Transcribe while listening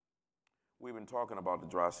We've been talking about the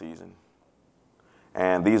dry season,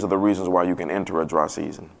 and these are the reasons why you can enter a dry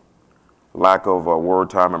season. Lack of word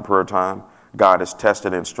time and prayer time. God is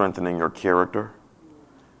tested and strengthening your character.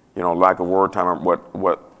 Lack of word time.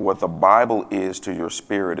 What the Bible is to your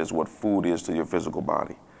spirit is what food is to your physical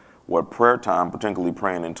body. What prayer time, particularly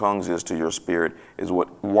praying in tongues, is to your spirit is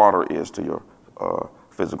what water is to your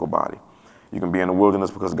physical body. You can be in the wilderness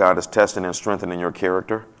because God is testing and strengthening your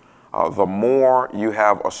character. The more you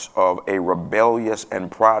have of a rebellious and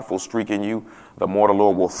prideful streak in you, the more the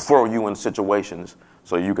Lord will throw you in situations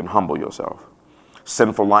so you can humble yourself.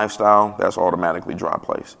 Sinful lifestyle, that's automatically dry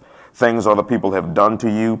place. Things other people have done to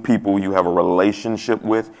you, people you have a relationship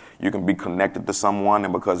with, you can be connected to someone,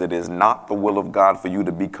 and because it is not the will of God for you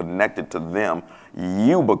to be connected to them,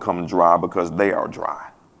 you become dry because they are dry.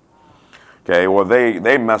 Okay, or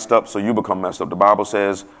they messed up, so you become messed up. The Bible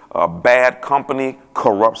says bad company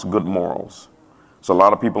corrupts good morals. So a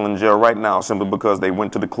lot of people in jail right now simply because they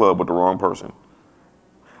went to the club with the wrong person.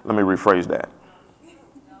 Let me rephrase that.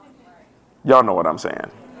 Y'all know what I'm saying.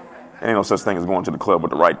 Ain't no such thing as going to the club with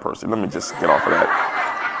the right person. Let me just get off of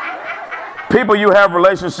that. People you have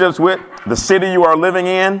relationships with, the city you are living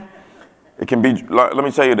in, it can be. Let me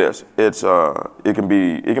tell you this. It can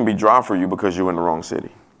be dry for you because you're in the wrong city.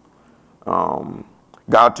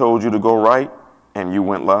 God told you to go right and you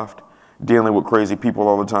went left. Dealing with crazy people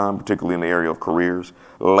all the time, particularly in the area of careers.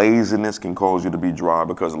 Laziness can cause you to be dry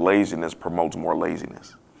because laziness promotes more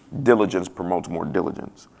laziness. Diligence promotes more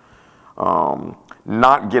diligence.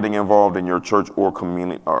 Not getting involved in your church or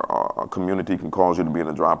community can cause you to be in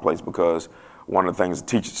a dry place because one of the things,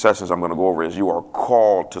 teaching sessions I'm going to go over is you are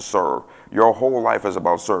called to serve. Your whole life is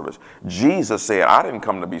about service. Jesus said, I didn't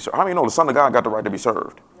come to be served. How many know the Son of God got the right to be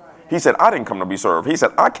served? He said, I didn't come to be served. He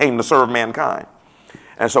said, I came to serve mankind.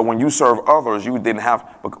 And so when you serve others,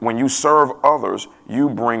 when you serve others, you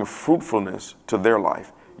bring fruitfulness to their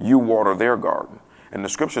life. You water their garden. And the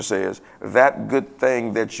scripture says, that good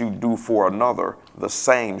thing that you do for another, the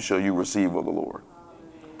same shall you receive of the Lord.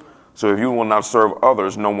 So if you will not serve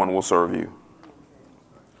others, no one will serve you.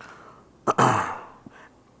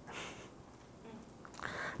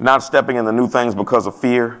 Not stepping into new things because of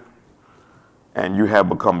fear. And you have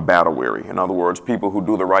become battle weary. In other words, people who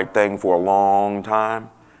do the right thing for a long time,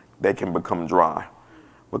 they can become dry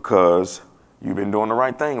because you've been doing the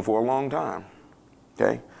right thing for a long time.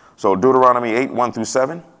 Okay? So Deuteronomy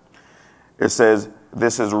 8:1-7, it says,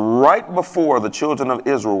 this is right before the children of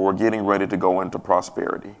Israel were getting ready to go into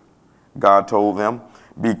prosperity. God told them,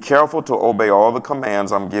 be careful to obey all the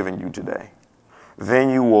commands I'm giving you today. Then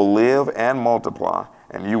you will live and multiply,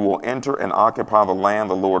 and you will enter and occupy the land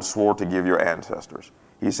the Lord swore to give your ancestors.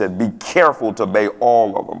 He said, be careful to obey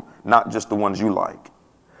all of them, not just the ones you like.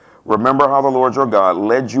 Remember how the Lord your God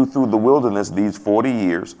led you through the wilderness these 40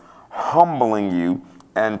 years, humbling you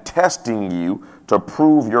and testing you to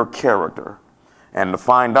prove your character and to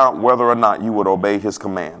find out whether or not you would obey his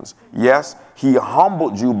commands. Yes, he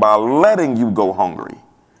humbled you by letting you go hungry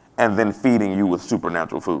and then feeding you with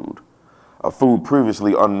supernatural food, a food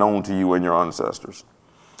previously unknown to you and your ancestors.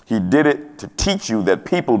 He did it to teach you that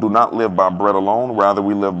people do not live by bread alone. Rather,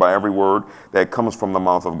 we live by every word that comes from the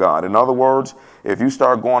mouth of God. In other words, if you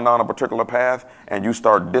start going down a particular path and you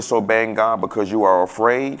start disobeying God because you are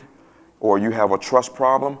afraid or you have a trust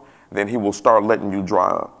problem, then he will start letting you dry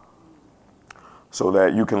up so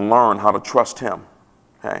that you can learn how to trust him.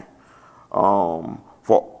 Okay?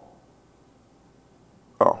 For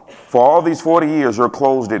all these 40 years, your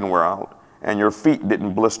clothes didn't wear out and your feet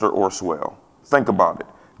didn't blister or swell. Think about it.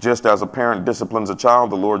 Just as a parent disciplines a child,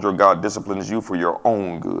 the Lord your God disciplines you for your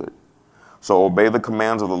own good. So obey the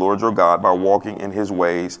commands of the Lord your God by walking in his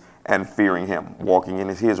ways and fearing him. Walking in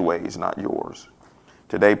his ways, not yours.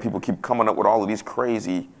 Today, people keep coming up with all of these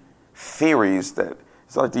crazy theories that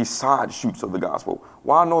it's like these side shoots of the gospel.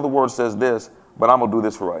 Well, I know the word says this, but I'm going to do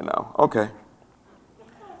this for right now. Okay.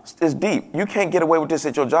 It's deep. You can't get away with this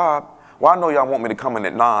at your job. Well, I know y'all want me to come in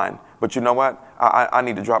at 9, but you know what? I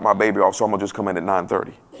need to drop my baby off, so I'm going to just come in at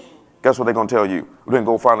 9:30. Guess what they're going to tell you? We didn't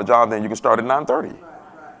go find a job, then you can start at 9:30.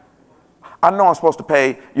 I know I'm supposed to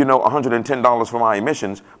pay, $110 for my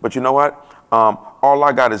emissions, but you know what? All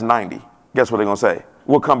I got is 90. Guess what they're going to say?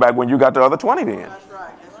 We'll come back when you got the other 20 then. That's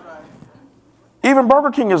right. Even Burger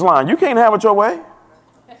King is lying. You can't have it your way.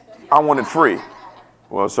 I want it free.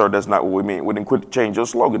 Well, sir, that's not what we mean. We didn't quit to change your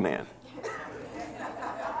slogan then.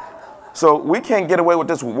 So we can't get away with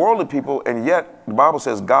this with worldly people, and yet the Bible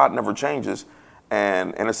says God never changes.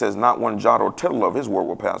 And it says not one jot or tittle of his word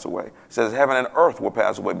will pass away. It says heaven and earth will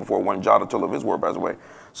pass away before one jot or tittle of his word passes away.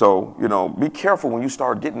 So, be careful when you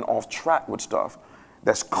start getting off track with stuff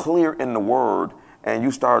that's clear in the word and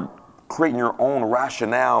you start creating your own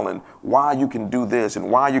rationale and why you can do this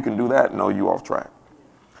and why you can do that. No, you're off track.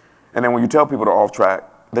 And then when you tell people they're off track,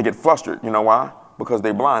 they get flustered. You know why? Because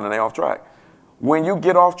they're blind and they're off track. When you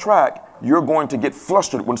get off track, you're going to get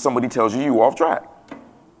flustered when somebody tells you you're off track.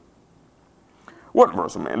 What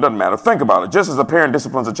verse, man? It doesn't matter. Think about it. Just as a parent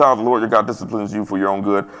disciplines a child, the Lord your God disciplines you for your own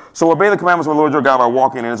good. So obey the commandments of the Lord your God by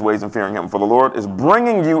walking in his ways and fearing him. For the Lord is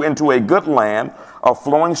bringing you into a good land of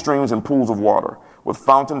flowing streams and pools of water, with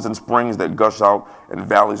fountains and springs that gush out in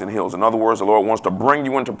valleys and hills. In other words, the Lord wants to bring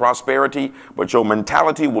you into prosperity, but your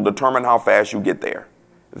mentality will determine how fast you get there.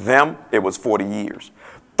 Them, it was 40 years.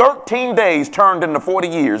 13 days turned into 40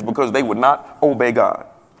 years because they would not obey God.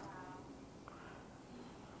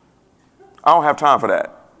 I don't have time for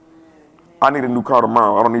that. I need a new car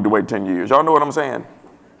tomorrow. I don't need to wait 10 years. Y'all know what I'm saying?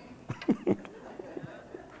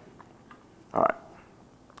 All right.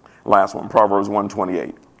 Last one, Proverbs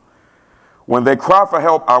 1:28. When they cry for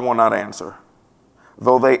help, I will not answer.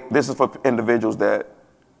 This is for individuals that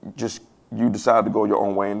just, you decide to go your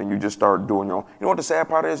own way and then you just start doing your own. You know what the sad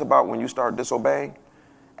part is about when you start disobeying?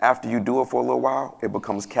 After you do it for a little while, it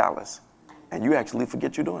becomes callous and you actually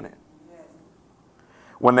forget you're doing it.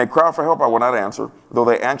 When they cry for help, I will not answer. Though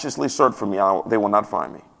they anxiously search for me, they will not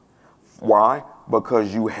find me. Why?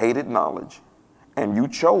 Because you hated knowledge and you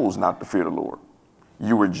chose not to fear the Lord.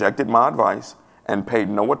 You rejected my advice and paid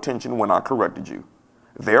no attention when I corrected you.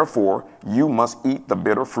 Therefore, you must eat the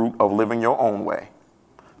bitter fruit of living your own way,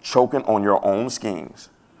 choking on your own schemes.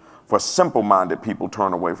 For simple-minded people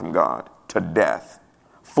turn away from God to death.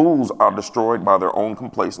 Fools are destroyed by their own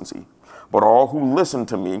complacency. But all who listen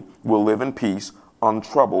to me will live in peace,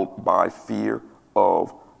 untroubled by fear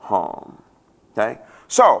of harm. Okay?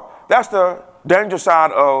 So that's the danger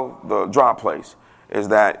side of the dry place, is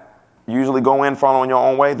that you usually go in following your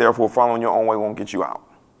own way, therefore following your own way won't get you out.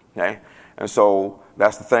 Okay? And so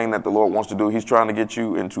that's the thing that the Lord wants to do. He's trying to get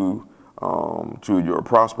you into to your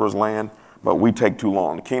prosperous land, but we take too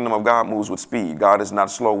long. The kingdom of God moves with speed. God is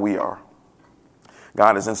not slow, we are.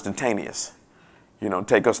 God is instantaneous.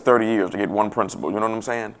 Take us 30 years to get one principle. You know what I'm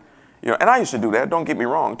saying? And I used to do that. Don't get me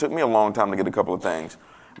wrong. It took me a long time to get a couple of things.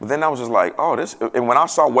 But then I was just like, and when I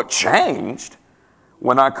saw what changed,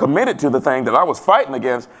 when I committed to the thing that I was fighting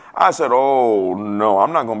against, I said, oh, no,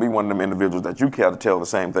 I'm not going to be one of them individuals that you care to tell the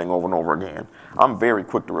same thing over and over again. I'm very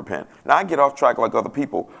quick to repent. Now, I get off track like other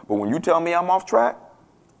people, but when you tell me I'm off track,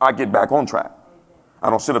 I get back on track. I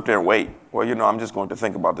don't sit up there and wait. Well, I'm just going to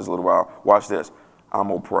think about this a little while. Watch this. I'm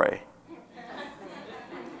going to pray.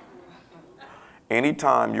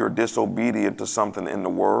 Anytime you're disobedient to something in the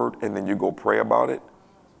word and then you go pray about it,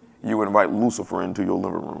 you invite Lucifer into your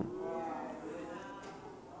living room.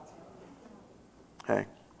 Okay,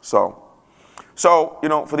 so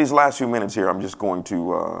for these last few minutes here, I'm just going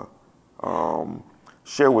to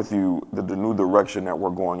share with you the new direction that we're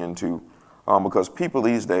going into, because people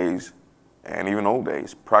these days, and even old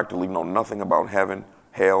days, practically know nothing about heaven,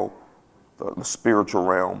 hell, the spiritual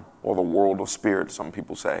realm, or the world of spirit, some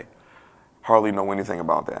people say. Hardly know anything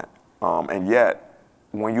about that. And yet,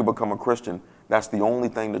 when you become a Christian, that's the only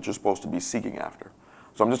thing that you're supposed to be seeking after.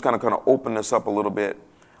 So I'm just going to kind of open this up a little bit.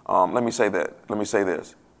 Let me say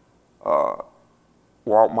this. Well,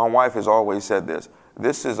 my wife has always said this.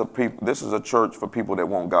 This is a church for people that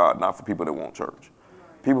want God, not for people that want church.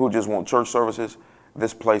 People who just want church services,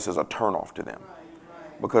 this place is a turnoff to them.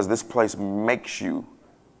 Because this place makes you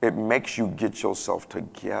get yourself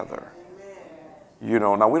together.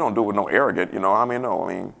 Now we don't do it with no arrogant, I'm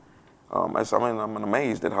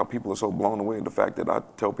amazed at how people are so blown away at the fact that I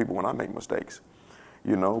tell people when I make mistakes,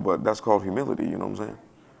 but that's called humility, you know what I'm saying?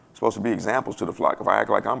 Supposed to be examples to the flock. If I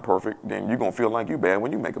act like I'm perfect, then you're going to feel like you bad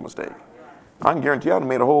when you make a mistake. I can guarantee I've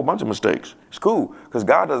made a whole bunch of mistakes. It's cool, because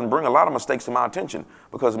God doesn't bring a lot of mistakes to my attention,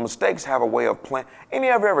 because mistakes have a way of playing.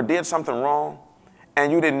 Any of you ever did something wrong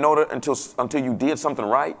and you didn't know that until you did something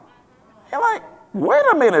right? You're like, wait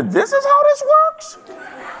a minute, this is how this works?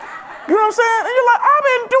 You know what I'm saying? And you're like, I've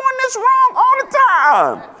been doing this wrong all the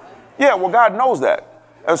time. Yeah, well, God knows that.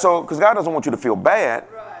 And so, because God doesn't want you to feel bad.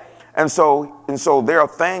 And so there are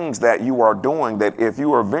things that you are doing that if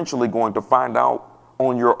you are eventually going to find out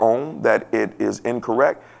on your own that it is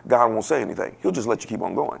incorrect, God won't say anything. He'll just let you keep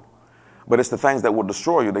on going. But it's the things that will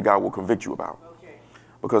destroy you that God will convict you about.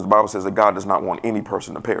 Because the Bible says that God does not want any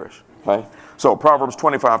person to perish. Okay? So Proverbs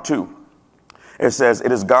 25:2. It says,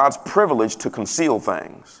 it is God's privilege to conceal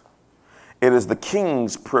things. It is the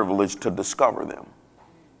king's privilege to discover them.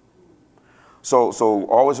 So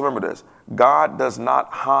always remember this. God does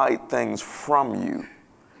not hide things from you.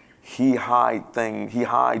 He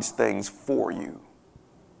hides things for you.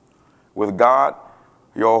 With God,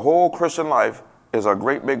 your whole Christian life, is a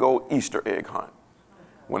great big old Easter egg hunt.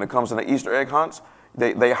 When it comes to the Easter egg hunts,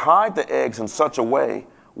 they hide the eggs in such a way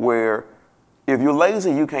where if you're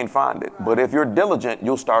lazy, you can't find it. But if you're diligent,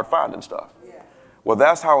 you'll start finding stuff. Well,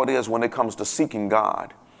 that's how it is when it comes to seeking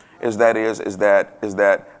God. Is that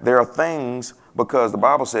there are things, because the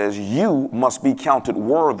Bible says you must be counted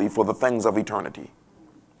worthy for the things of eternity.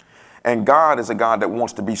 And God is a God that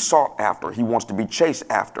wants to be sought after. He wants to be chased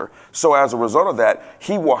after. So as a result of that,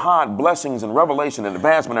 he will hide blessings and revelation and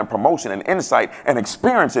advancement and promotion and insight and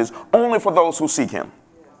experiences only for those who seek him.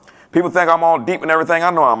 People think I'm all deep and everything.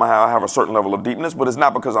 I know I have a certain level of deepness, but it's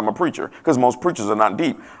not because I'm a preacher, because most preachers are not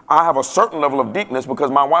deep. I have a certain level of deepness because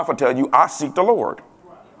my wife will tell you I seek the Lord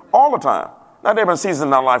all the time. Now, there have been seasons in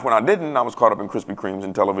my life when I didn't. I was caught up in Krispy Kremes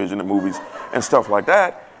and television and movies and stuff like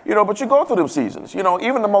that. But you go through them seasons.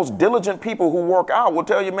 Even the most diligent people who work out will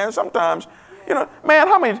tell you, man, sometimes,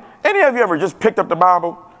 man, any of you ever just picked up the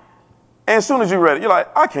Bible? And as soon as you read it, you're like,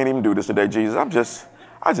 I can't even do this today, Jesus.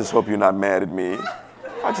 I just hope you're not mad at me.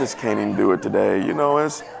 I just can't even do it today.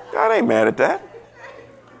 God ain't mad at that.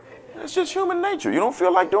 It's just human nature. You don't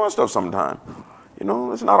feel like doing stuff sometimes.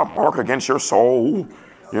 It's not a mark against your soul.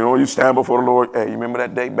 You stand before the Lord. Hey, you remember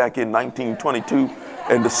that day back in 1922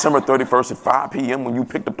 and December 31st at 5 p.m. when you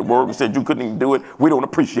picked up the word and said you couldn't even do it? We don't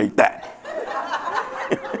appreciate that.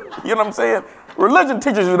 You know what I'm saying? Religion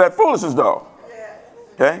teaches you that foolishness, though.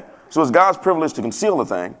 Okay? So it's God's privilege to conceal the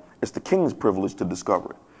thing. It's the king's privilege to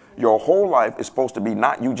discover it. Your whole life is supposed to be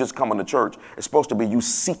not you just coming to church. It's supposed to be you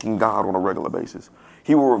seeking God on a regular basis.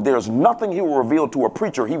 There's nothing he will reveal to a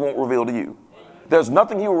preacher he won't reveal to you. There's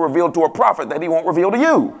nothing he will reveal to a prophet that he won't reveal to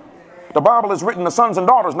you. The Bible is written to sons and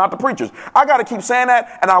daughters, not the preachers. I got to keep saying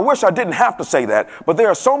that, and I wish I didn't have to say that. But there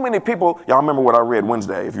are so many people. Y'all remember what I read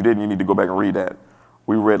Wednesday? If you didn't, you need to go back and read that.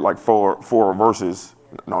 We read like four verses.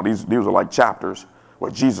 No, these are like chapters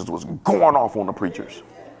where Jesus was going off on the preachers.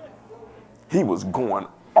 He was going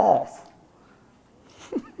off.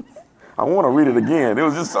 I want to read it again. It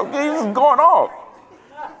was just so, he was going off.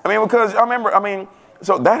 Because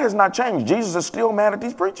so that has not changed. Jesus is still mad at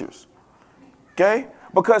these preachers. Okay?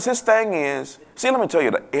 Because his thing is, let me tell you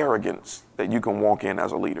the arrogance that you can walk in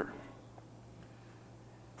as a leader.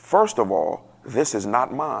 First of all, this is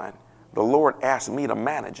not mine. The Lord asked me to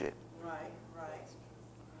manage it. Right.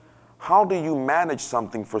 How do you manage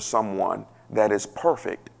something for someone that is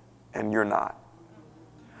perfect and you're not?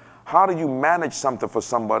 How do you manage something for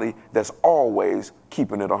somebody that's always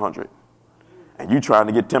keeping it 100? And you trying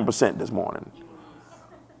to get 10% this morning.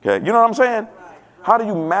 Okay, you know what I'm saying? How do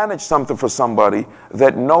you manage something for somebody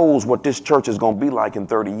that knows what this church is going to be like in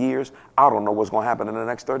 30 years? I don't know what's going to happen in the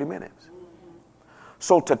next 30 minutes.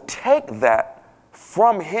 So to take that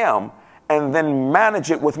from him and then manage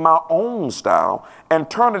it with my own style and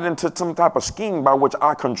turn it into some type of scheme by which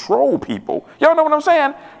I control people. Y'all know what I'm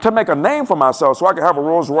saying? To make a name for myself so I can have a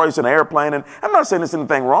Rolls Royce and an airplane. And I'm not saying there's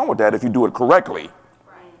anything wrong with that if you do it correctly.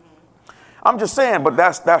 I'm just saying, but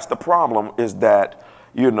that's the problem is that,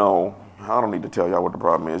 I don't need to tell y'all what the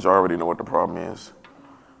problem is. You already know what the problem is.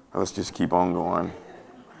 Let's just keep on going.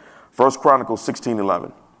 1 Chronicles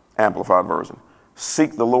 16:11, Amplified Version.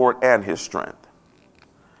 Seek the Lord and his strength.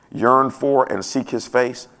 Yearn for and seek his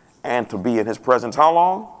face and to be in his presence. How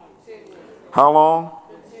long? How long?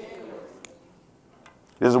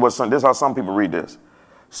 This is how some people read this.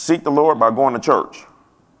 Seek the Lord by going to church.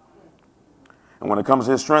 And when it comes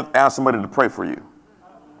to his strength, ask somebody to pray for you.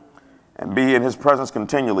 And be in his presence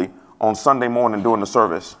continually on Sunday morning during the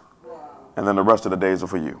service. And then the rest of the days are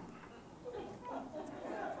for you.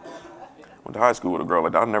 Went to high school with a girl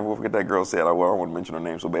like that. I'll never forget that girl said, I don't want to mention her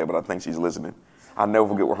name so bad, but I think she's listening. I'll never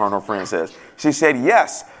forget what her and her friend says. She said,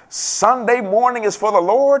 yes, Sunday morning is for the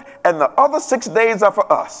Lord and the other 6 days are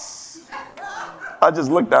for us. I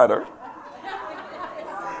just looked at her.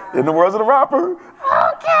 In the words of the rapper,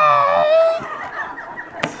 okay.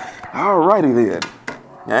 All righty then.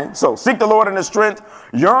 Okay? So seek the Lord in his strength,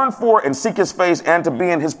 yearn for and seek his face and to be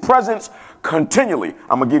in his presence continually.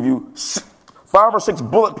 I'm going to give you 5 or 6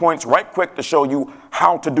 bullet points right quick to show you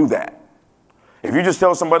how to do that. If you just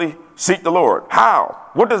tell somebody, seek the Lord, how?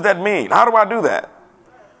 What does that mean? How do I do that?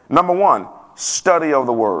 Number 1, study of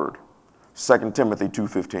the word. 2 Timothy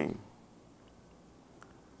 2:15.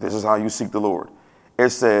 This is how you seek the Lord. It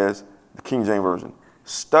says, the King James Version,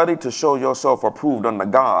 study to show yourself approved unto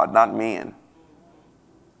God, not men.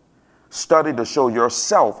 Study to show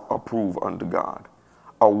yourself approved unto God,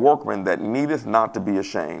 a workman that needeth not to be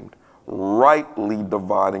ashamed, rightly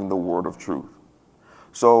dividing the word of truth.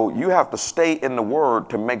 So you have to stay in the word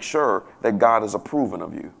to make sure that God is approving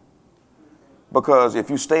of you. Because if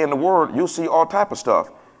you stay in the word, you'll see all type of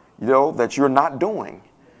stuff, that you're not doing.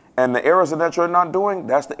 And the areas that you're not doing,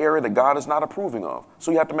 that's the area that God is not approving of.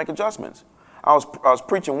 So you have to make adjustments. I was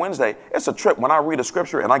preaching Wednesday. It's a trip when I read a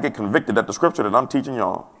scripture and I get convicted at the scripture that I'm teaching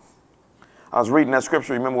y'all. I was reading that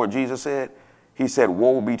scripture. Remember what Jesus said? He said,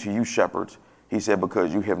 woe be to you shepherds. He said,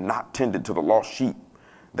 because you have not tended to the lost sheep.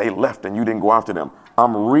 They left and you didn't go after them.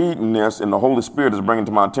 I'm reading this and the Holy Spirit is bringing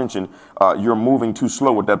to my attention, you're moving too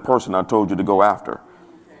slow with that person I told you to go after.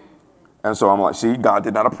 And so I'm like, see, God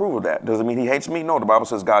did not approve of that. Doesn't mean he hates me. No, the Bible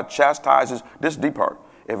says God chastises. This deep part.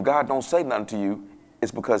 If God don't say nothing to you,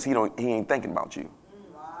 it's because he ain't thinking about you.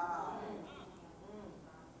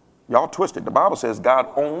 Y'all twisted. The Bible says God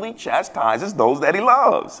only chastises those that he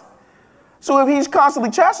loves. So if he's constantly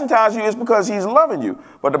chastising you, it's because he's loving you.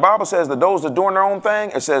 But the Bible says that those that are doing their own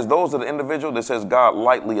thing, it says those are the individual that says God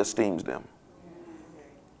lightly esteems them.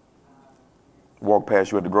 Walk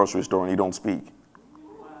past you at the grocery store and he don't speak.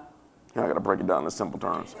 I got to break it down in simple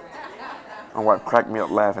terms. My wife cracked me up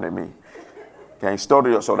laughing at me. Okay,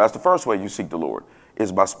 so that's the first way you seek the Lord,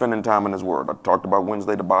 is by spending time in his word. I talked about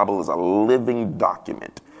Wednesday, the Bible is a living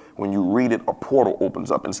document. When you read it, a portal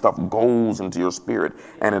opens up and stuff goes into your spirit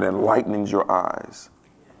and it enlightens your eyes.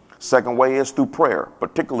 Second way is through prayer,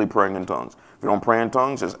 particularly praying in tongues. If you don't pray in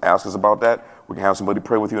tongues, just ask us about that. We can have somebody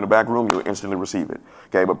pray with you in the back room. You'll instantly receive it.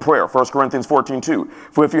 Okay, but prayer, 1 Corinthians 14:2.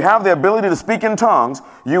 For if you have the ability to speak in tongues,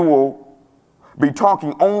 you will be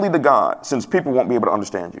talking only to God, since people won't be able to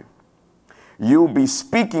understand you. You'll be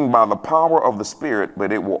speaking by the power of the Spirit,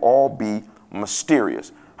 but it will all be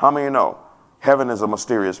mysterious. How many know? Heaven is a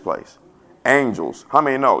mysterious place. Angels. How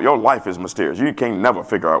many know? Your life is mysterious. You can't never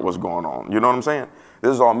figure out what's going on. You know what I'm saying?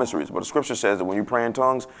 This is all mysteries. But the scripture says that when you pray in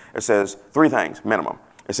tongues, it says three things, minimum.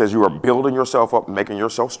 It says you are building yourself up, making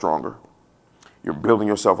yourself stronger. You're building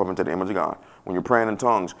yourself up into the image of God. When you're praying in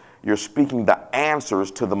tongues, you're speaking the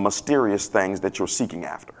answers to the mysterious things that you're seeking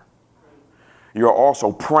after. You're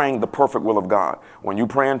also praying the perfect will of God. When you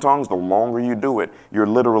pray in tongues, the longer you do it, you're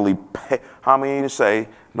literally, how many of you say,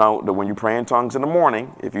 no, that when you pray in tongues in the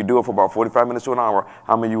morning, if you do it for about 45 minutes to an hour,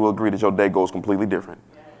 how many of you will agree that your day goes completely different?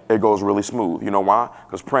 It goes really smooth. You know why?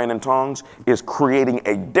 Because praying in tongues is creating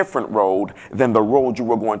a different road than the road you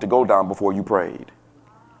were going to go down before you prayed.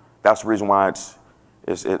 That's the reason why it's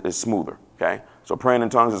smoother, okay? So praying in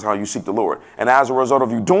tongues is how you seek the Lord. And as a result of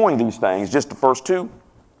you doing these things, just the first two,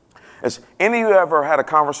 has any of you ever had a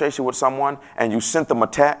conversation with someone and you sent them a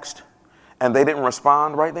text and they didn't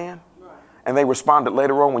respond right then? And they responded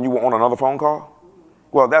later on when you were on another phone call?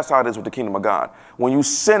 Well, that's how it is with the kingdom of God. When you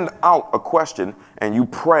send out a question and you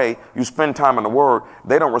pray, you spend time in the word,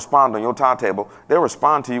 they don't respond on your timetable. They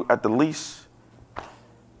respond to you at the least. I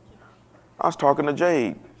was talking to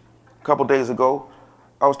Jade a couple days ago.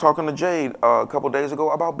 About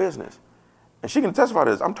business. And she can testify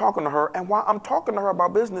to this. I'm talking to her, and while I'm talking to her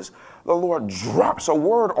about business, the Lord drops a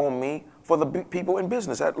word on me for the people in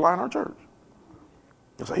business at Lionheart Church.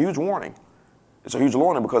 It's a huge warning. It's a huge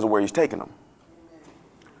warning because of where he's taking them.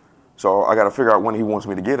 So I got to figure out when he wants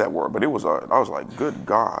me to give that word. But I was like, good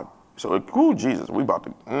God. So, Jesus, we about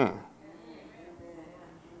to.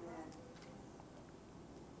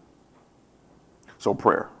 So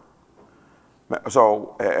prayer.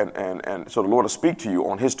 So and so the Lord will speak to you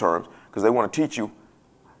on his terms because they want to teach you.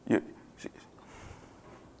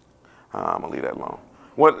 I'm gonna leave that alone.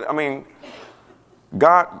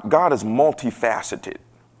 God is multifaceted.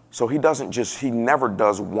 So he never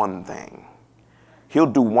does one thing. He'll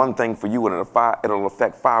do one thing for you and it'll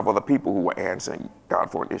affect 5 other people who are answering God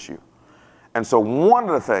for an issue. And so one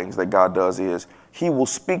of the things that God does is he will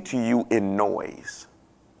speak to you in noise.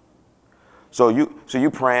 So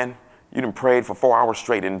you praying. You done prayed for 4 hours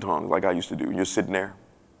straight in tongues like I used to do. And you're sitting there.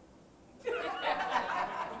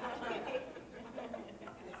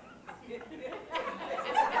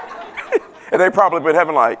 And they probably been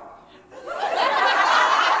having like.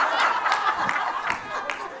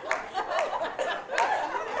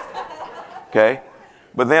 Okay.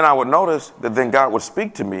 But then I would notice that then God would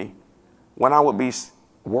speak to me when I would be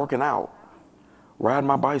working out, riding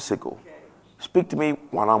my bicycle, speak to me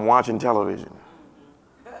while I'm watching television.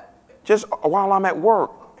 Just while I'm at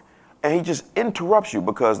work. And he just interrupts you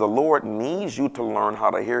because the Lord needs you to learn how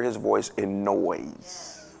to hear his voice in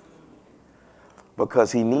noise.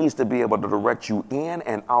 Because he needs to be able to direct you in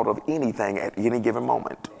and out of anything at any given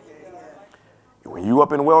moment. When you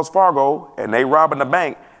up in Wells Fargo and they robbing the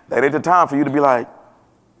bank, that ain't the time for you to be like,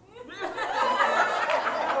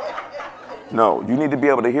 no, you need to be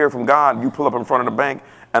able to hear from God. You pull up in front of the bank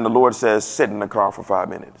and the Lord says, sit in the car for 5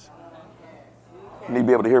 minutes. You need to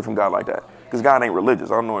be able to hear from God like that. Because God ain't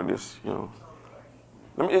religious. I don't know this,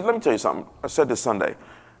 Let me tell you something. I said this Sunday.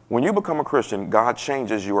 When you become a Christian, God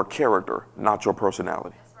changes your character, not your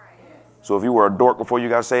personality. That's right. So if you were a dork before you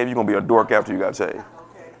got saved, you're going to be a dork after you got saved.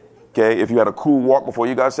 Okay? If you had a cool walk before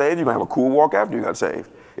you got saved, you're going to have a cool walk after you got saved.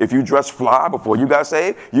 If you dressed fly before you got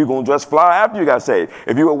saved, you're going to dress fly after you got saved.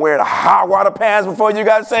 If you were wearing high water pants before you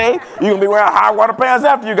got saved, you're going to be wearing high water pants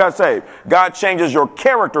after you got saved. God changes your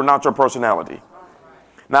character, not your personality.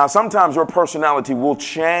 Now, sometimes your personality will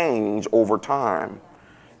change over time,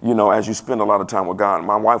 you know, as you spend a lot of time with God.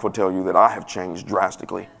 My wife will tell you that I have changed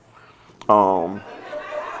drastically. I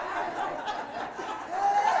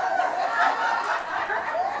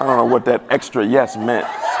don't know what that extra yes meant.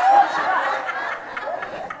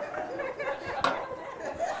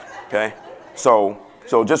 Okay, so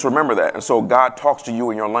just remember that. And so God talks to you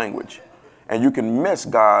in your language. And you can miss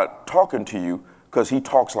God talking to you because he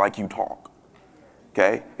talks like you talk.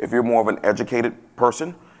 Okay, if you're more of an educated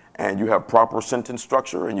person and you have proper sentence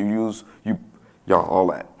structure and you use, all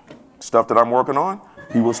that stuff that I'm working on,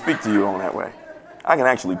 he will speak to you on that way. I can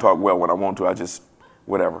actually talk well when I want to. I just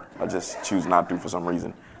choose not to for some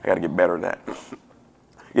reason. I got to get better at that.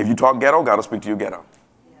 If you talk ghetto, God will speak to you ghetto.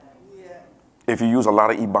 If you use a lot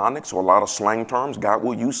of ebonics or a lot of slang terms, God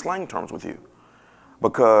will use slang terms with you.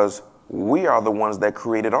 Because we are the ones that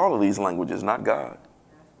created all of these languages, not God.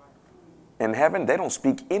 In heaven, they don't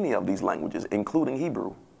speak any of these languages, including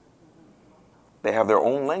Hebrew. They have their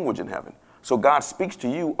own language in heaven. So God speaks to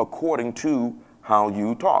you according to how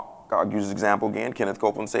you talk. God uses example again. Kenneth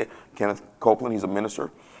Copeland, he's a minister,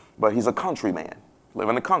 but he's a countryman, live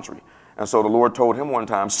in the country. And so the Lord told him one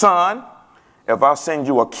time, son, if I send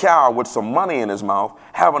you a cow with some money in his mouth,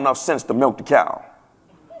 have enough sense to milk the cow.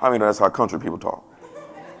 I mean, that's how country people talk.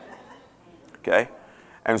 Okay?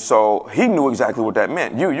 And so he knew exactly what that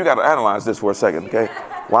meant. You got to analyze this for a second, okay?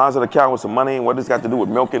 Why is it a cow with some money? What does it got to do with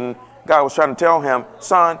milking? God was trying to tell him,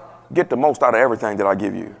 son, get the most out of everything that I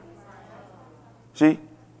give you. See?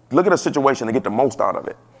 Look at a situation and get the most out of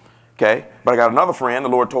it. Okay? But I got another friend. The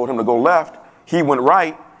Lord told him to go left. He went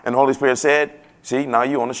right. And the Holy Spirit said, see, now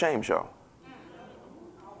you on the shame show.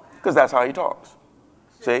 Because that's how he talks.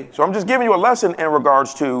 See? So I'm just giving you a lesson in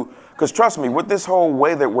regards to, because trust me, with this whole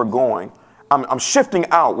way that we're going, I'm shifting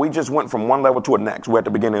out. We just went from one level to the next. We're at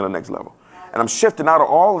the beginning of the next level. And I'm shifting out of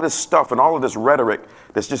all of this stuff and all of this rhetoric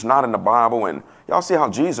that's just not in the Bible. And y'all see how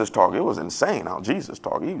Jesus talked. It was insane how Jesus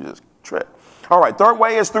talked. He just tripped. All right, third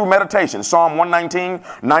way is through meditation. Psalm 119,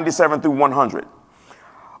 97 through 100.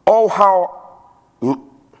 Oh, how,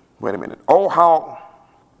 wait a minute. Oh, how,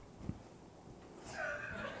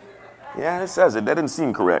 yeah, it says it. That didn't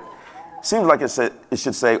seem correct. Seems like it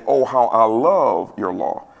should say, oh, how I love your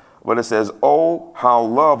law. But it says, oh, how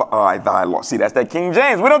love I thy law. See, that's that King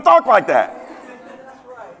James. We don't talk like that.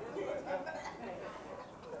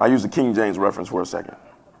 I use the King James reference for a second.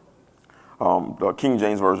 The King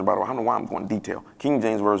James Version of the Bible, I don't know why I'm going detail. King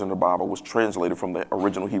James Version of the Bible was translated from the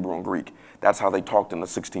original Hebrew and Greek. That's how they talked in the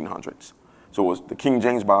 1600s. So the King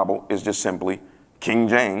James Bible is just simply King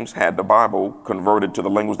James had the Bible converted to the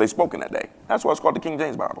language they spoke in that day. That's why it's called the King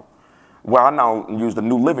James Bible. Well, I now use the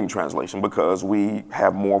New Living Translation because we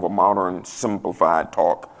have more of a modern, simplified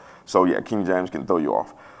talk. So yeah, King James can throw you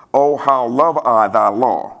off. Oh, how love I thy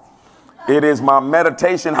law. It is my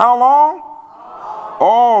meditation. How long?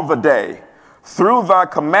 All the day. Through thy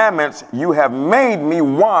commandments, you have made me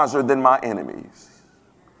wiser than my enemies,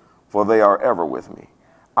 for they are ever with me.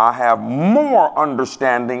 I have more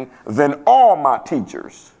understanding than all my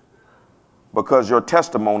teachers, because your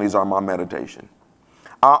testimonies are my meditation.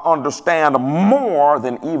 I understand more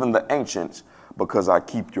than even the ancients, because I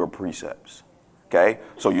keep your precepts. Okay?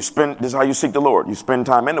 So this is how you seek the Lord. You spend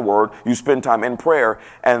time in the Word, you spend time in prayer,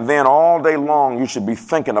 and then all day long you should be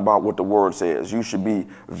thinking about what the Word says. You should be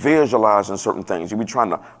visualizing certain things. You'll be trying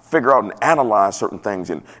to figure out and analyze certain things.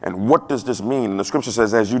 And what does this mean? And the scripture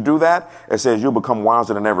says as you do that, it says you'll become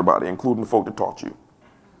wiser than everybody, including the folk that taught you.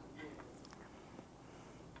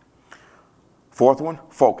 Fourth one,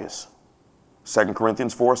 focus. 2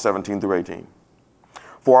 Corinthians 4, 17 through 18.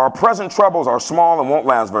 For our present troubles are small and won't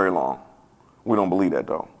last very long. We don't believe that,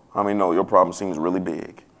 though. How many know your problem seems really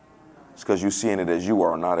big? It's because you're seeing it as you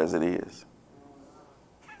are, not as it is.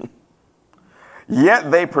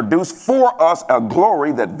 Yet they produce for us a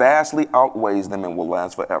glory that vastly outweighs them and will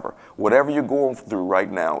last forever. Whatever you're going through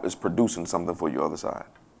right now is producing something for your other side.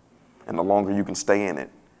 And the longer you can stay in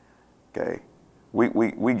it, okay?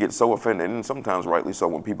 We get so offended, and sometimes rightly so,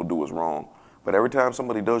 when people do us wrong. But every time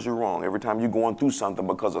somebody does you wrong, every time you're going through something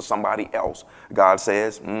because of somebody else, God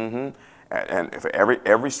says, and if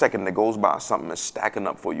every second that goes by, something is stacking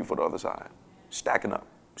up for you for the other side. Stacking up,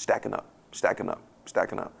 stacking up, stacking up,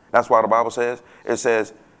 stacking up. That's why the Bible says, it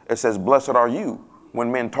says, blessed are you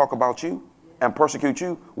when men talk about you and persecute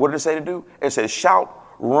you. What did it say to do? It says, shout,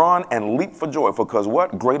 run and leap for joy, because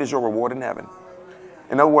what? Great is your reward in heaven.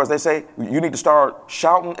 In other words, they say you need to start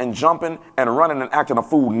shouting and jumping and running and acting a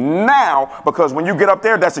fool now, because when you get up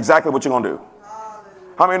there, that's exactly what you're going to do.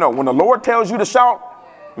 How many know when the Lord tells you to shout,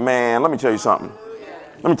 man, let me tell you something.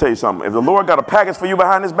 Let me tell you something. If the Lord got a package for you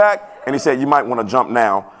behind his back and he said you might want to jump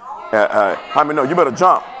now, how many know you better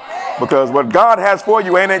jump? Because what God has for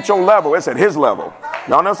you ain't at your level. It's at his level.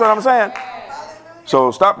 Y'all understand what I'm saying?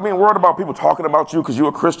 So stop being worried about people talking about you because you're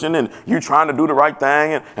a Christian and you trying to do the right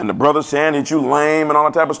thing and the brother saying that you lame and all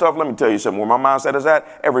that type of stuff. Let me tell you something. Where my mindset is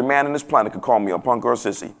at, every man in this planet could call me a punk or a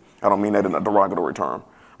sissy. I don't mean that in a derogatory term.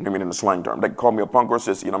 I mean in a slang term. They can call me a punk or a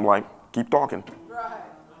sissy, and I'm like, keep talking.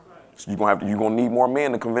 So you're gonna need more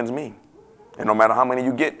men to convince me. And no matter how many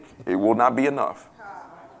you get, it will not be enough.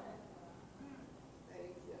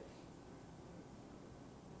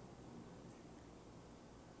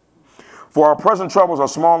 For our present troubles are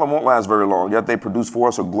small and won't last very long, yet they produce for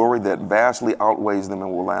us a glory that vastly outweighs them and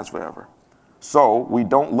will last forever. So we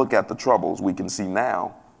don't look at the troubles we can see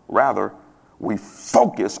now. Rather, we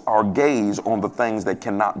focus our gaze on the things that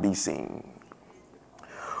cannot be seen.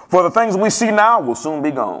 For the things we see now will soon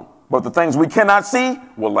be gone, but the things we cannot see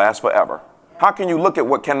will last forever. How can you look at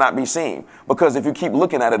what cannot be seen? Because if you keep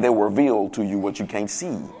looking at it, they will reveal to you what you can't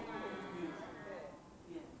see.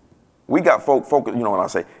 We got folk, you know what I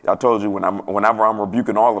say? I told you whenever I'm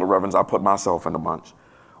rebuking all of the reverends, I put myself in the bunch.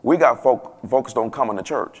 We got folk focused on coming to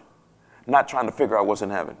church, not trying to figure out what's in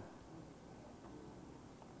heaven.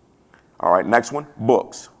 All right, next one,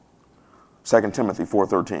 books. 2 Timothy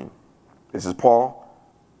 4:13. This is Paul.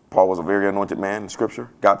 Paul was a very anointed man in Scripture.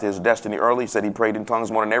 Got to his destiny early. He said he prayed in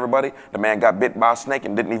tongues more than everybody. The man got bit by a snake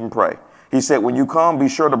and didn't even pray. He said, when you come, be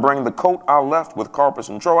sure to bring the coat I left with Carpus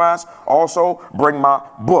and Troas. Also, bring my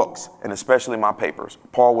books, and especially my papers.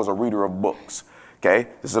 Paul was a reader of books. Okay?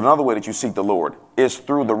 This is another way that you seek the Lord. It's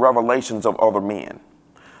through the revelations of other men.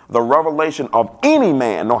 The revelation of any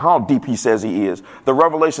man, know how deep he says he is. The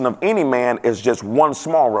revelation of any man is just one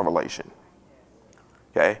small revelation.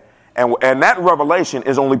 Okay? And that revelation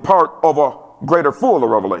is only part of a greater full of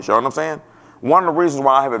revelation. You know what I'm saying? One of the reasons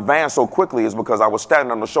why I have advanced so quickly is because I was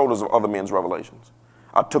standing on the shoulders of other men's revelations.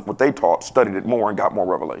 I took what they taught, studied it more, and got more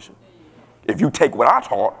revelation. If you take what I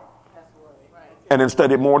taught and then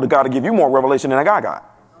study it more, the God will give you more revelation than I got.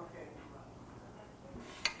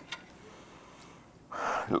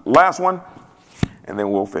 Last one, and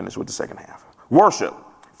then we'll finish with the second half. Worship.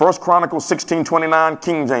 1 Chronicles 16:29,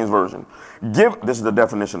 King James Version. This is the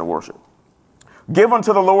definition of worship. Give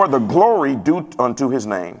unto the Lord the glory due unto his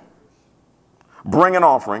name. Bring an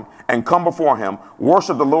offering and come before him.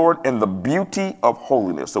 Worship the Lord in the beauty of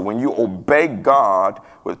holiness. So when you obey God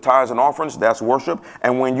with tithes and offerings, that's worship.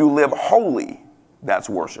 And when you live holy, that's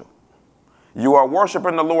worship. You are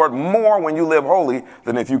worshiping the Lord more when you live holy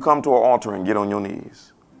than if you come to an altar and get on your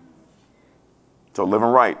knees. So living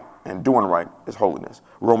right and doing right is holiness.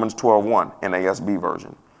 Romans 12:1, NASB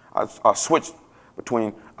version. I switched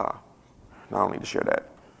between, I don't need to share that.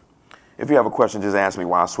 If you have a question, just ask me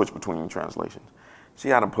why I switch between translations.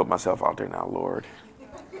 See, I done put myself out there now, Lord.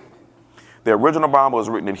 The original Bible is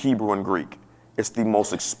written in Hebrew and Greek. It's the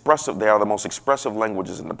most expressive, they are the most expressive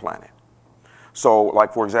languages in the planet. So,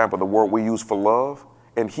 like, for example, the word we use for love,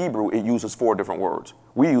 in Hebrew, it uses 4 different words.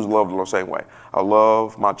 We use love the same way. I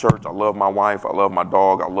love my church. I love my wife. I love my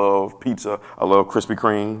dog. I love pizza. I love Krispy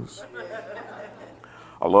Kremes.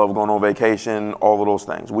 I love going on vacation, all of those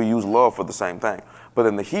things. We use love for the same thing. But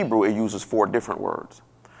in the Hebrew, it uses 4 different words.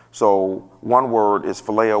 So one word is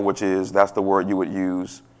phileo, which is, that's the word you would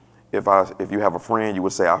use. If you have a friend, you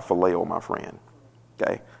would say, I phileo my friend.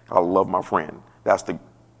 Okay? I love my friend. That's the,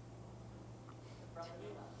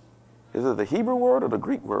 is it the Hebrew word or the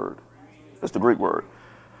Greek word? It's the Greek word.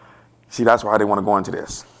 See, that's why I didn't want to go into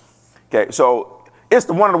this. Okay, so it's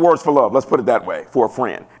one of the words for love. Let's put it that way, for a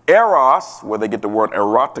friend. Eros, where they get the word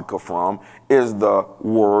erotica from, is the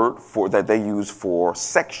word that they use for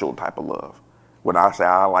sexual type of love. When I say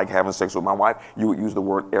I like having sex with my wife, you would use the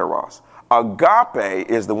word eros. Agape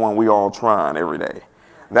is the one we all trying every day.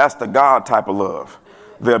 That's the God type of love.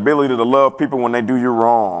 The ability to love people when they do you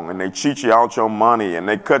wrong and they cheat you out your money and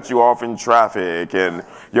they cut you off in traffic and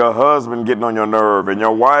your husband getting on your nerve and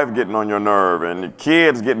your wife getting on your nerve and the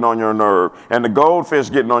kids getting on your nerve and the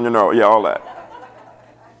goldfish getting on your nerve. Yeah, all that.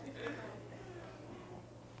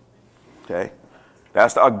 Okay.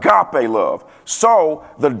 That's the agape love. So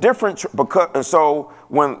the different,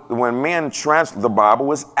 when men the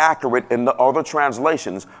Bible is accurate in the other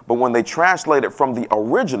translations, but when they translate it from the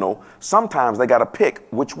original, sometimes they got to pick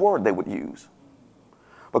which word they would use.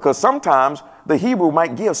 Because sometimes the Hebrew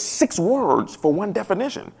might give 6 words for one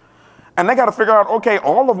definition. And they got to figure out, okay,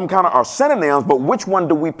 all of them kind of are synonyms, but which one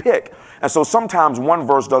do we pick? And so sometimes one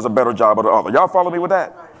verse does a better job of the other. Y'all follow me with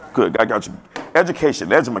that? Good, I got you. Education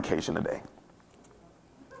today.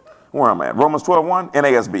 Where am I at? Romans 12:1,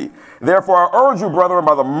 NASB. Therefore, I urge you, brethren,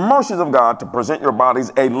 by the mercies of God, to present your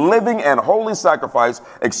bodies a living and holy sacrifice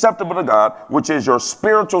acceptable to God, which is your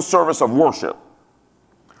spiritual service of worship.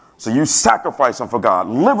 So you sacrificing for God,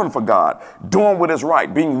 living for God, doing what is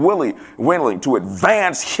right, being willing to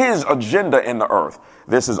advance his agenda in the earth.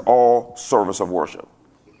 This is all service of worship.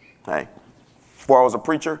 Hey, before I was a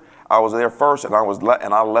preacher, I was there first and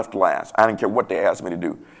I left last. I didn't care what they asked me to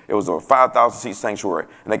do. It was a 5,000 seat sanctuary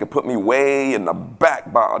and they could put me way in the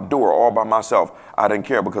back by a door all by myself. I didn't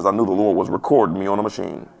care because I knew the Lord was recording me on a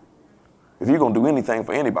machine. If you're going to do anything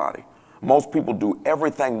for anybody, most people do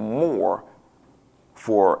everything more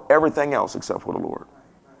for everything else except for the Lord.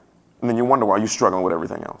 And then you wonder why you're struggling with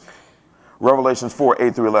everything else. Revelations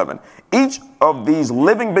 4:8-11. Each of these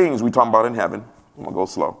living beings we talking about in heaven, I'm going to go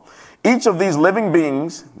slow. Each of these living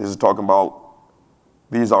beings, this is talking about,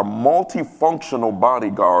 these are multifunctional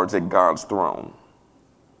bodyguards at God's throne.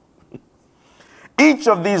 Each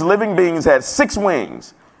of these living beings had 6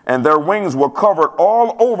 wings, and their wings were covered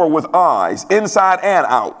all over with eyes, inside and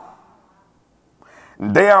out.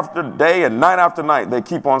 Day after day and night after night, they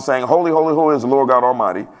keep on saying, holy, holy, holy is the Lord God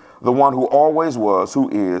Almighty, the one who always was, who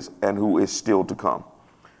is, and who is still to come.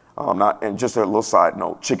 And just a little side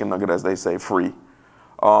note, chicken nugget, as they say, free.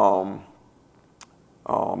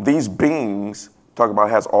 These beings, talk about,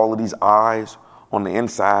 has all of these eyes on the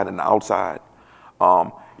inside and the outside.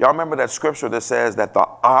 Y'all remember that scripture that says that the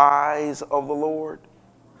eyes of the Lord?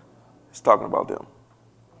 It's talking about them.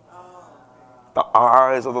 The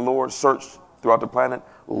eyes of the Lord search throughout the planet,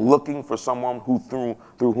 looking for someone who through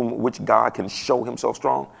whom which God can show himself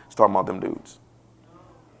strong. It's talking about them dudes.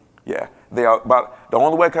 Yeah, they are. But the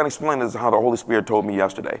only way I can explain it is how the Holy Spirit told me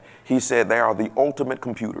yesterday. He said they are the ultimate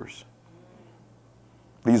computers.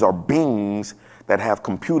 These are beings that have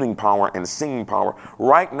computing power and singing power.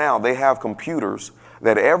 Right now, they have computers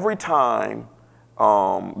that every time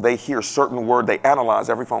they hear certain word, they analyze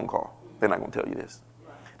every phone call. They're not going to tell you this.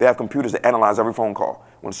 They have computers that analyze every phone call.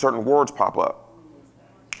 When certain words pop up,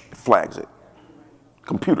 it flags it.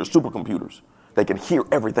 Computers, supercomputers, they can hear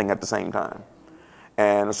everything at the same time.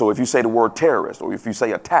 And so if you say the word terrorist, or if you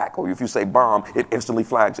say attack, or if you say bomb, it instantly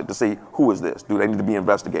flags it to see who is this? Do they need to be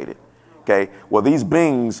investigated? Okay. Well, these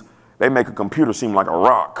beings, they make a computer seem like a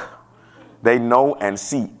rock. They know and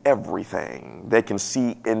see everything. They can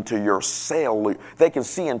see into your cellular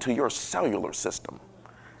system.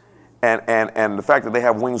 And the fact that they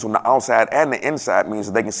have wings on the outside and the inside means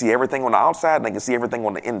that they can see everything on the outside and they can see everything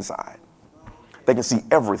on the inside. They can see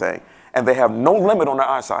everything. And they have no limit on their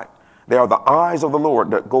eyesight. They are the eyes of the Lord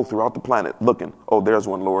that go throughout the planet looking. Oh, there's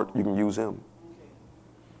one, Lord. You can use him.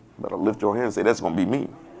 Better lift your hand and say, that's going to be me.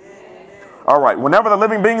 All right. Whenever the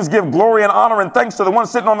living beings give glory and honor and thanks to the one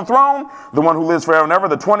sitting on the throne, the one who lives forever and ever,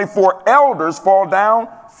 the 24 elders fall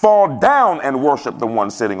down and worship the one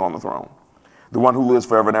sitting on the throne, the one who lives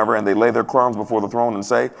forever and ever, and they lay their crowns before the throne and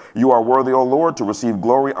say, you are worthy, O Lord, to receive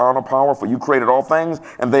glory, honor, power, for you created all things,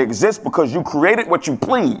 and they exist because you created what you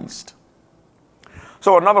pleased.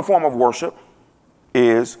 So another form of worship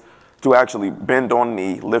is to actually bend on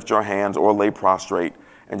knee, lift your hands, or lay prostrate,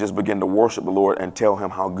 and just begin to worship the Lord and tell him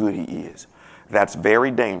how good he is. That's very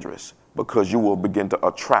dangerous because you will begin to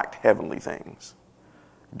attract heavenly things.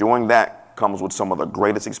 Doing that comes with some of the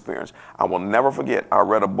greatest experience. I will never forget, I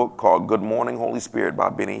read a book called Good Morning, Holy Spirit by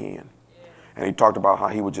Benny Hinn. And he talked about how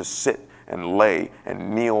he would just sit and lay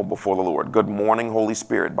and kneel before the Lord. Good Morning, Holy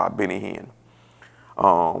Spirit by Benny Hinn.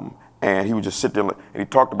 And he would just sit there and he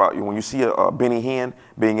talked about, when you see a Benny Hinn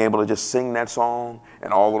being able to just sing that song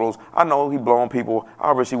and all of those. I know he blowing people.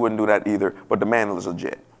 I wish he wouldn't do that either, but the man is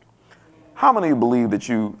legit. How many believe that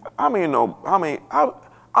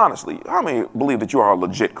honestly, how many believe that you are a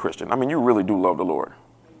legit Christian? I mean, you really do love the Lord.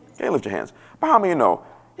 Okay, lift your hands. But how many know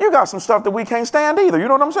you got some stuff that we can't stand either? You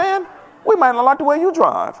know what I'm saying? We might not like the way you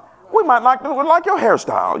drive. We might like your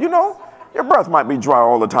hairstyle, you know? Your breath might be dry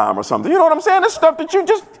all the time or something. You know what I'm saying? It's stuff that you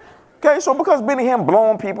just... Okay, so because Benny Hinn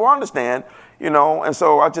blowing people, I understand, and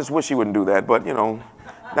so I just wish he wouldn't do that, but,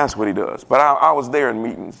 that's what he does. But I was there in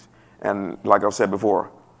meetings, and like I've said before,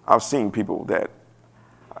 I've seen people that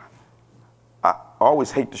I always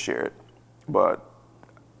hate to share it, but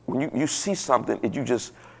when you see something,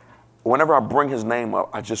 whenever I bring his name up,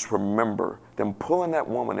 I just remember them pulling that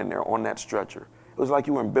woman in there on that stretcher. It was like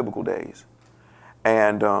you were in biblical days.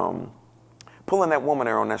 And pulling that woman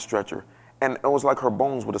there on that stretcher, and it was like her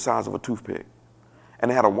bones were the size of a toothpick. And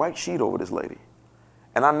they had a white sheet over this lady.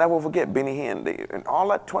 And I never forget Benny Hinn and all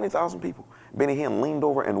that 20,000 people. Benny Hinn leaned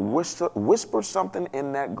over and whispered something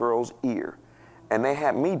in that girl's ear. And they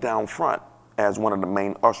had me down front as one of the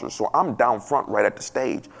main ushers. So I'm down front right at the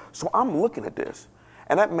stage. So I'm looking at this.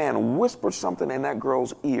 And that man whispered something in that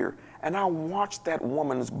girl's ear. And I watched that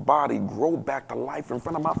woman's body grow back to life in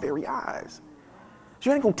front of my very eyes. So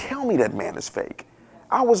you ain't gonna tell me that man is fake.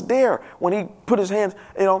 I was there when he put his hands,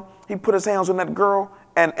 he put his hands on that girl,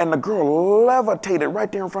 and the girl levitated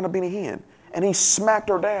right there in front of Benny Hinn. And he smacked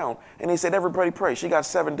her down, and he said, everybody pray. She got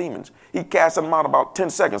 7 demons. He cast them out about 10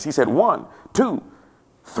 seconds. He said, 1, 2,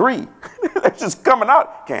 3. They're just coming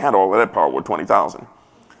out. Can't handle all of that power with 20,000.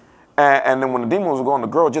 And then when the demons were going, the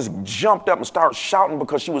girl just jumped up and started shouting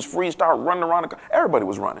because she was free, started running around. Everybody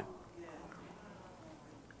was running.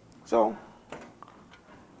 So,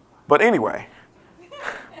 but anyway,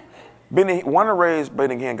 one of the ways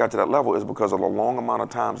Benny Hinn got to that level is because of the long amount of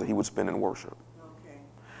times that he would spend in worship. Okay.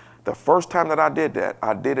 The first time that I did that,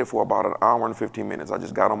 I did it for about an hour and 15 minutes. I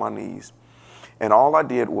just got on my knees. And all I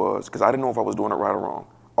did was, because I didn't know if I was doing it right or wrong,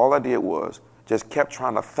 all I did was just kept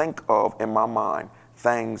trying to think of, in my mind,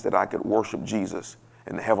 things that I could worship Jesus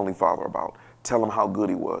and the Heavenly Father about, tell him how good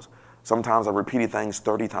he was. Sometimes I repeated things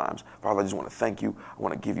 30 times. Father, I just want to thank you. I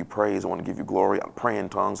want to give you praise. I want to give you glory. I pray in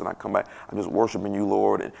tongues and I come back. I'm just worshiping you,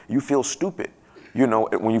 Lord. And you feel stupid,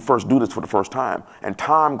 when you first do this for the first time. And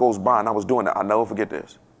time goes by and I was doing that. I'll never forget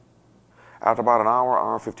this. After about an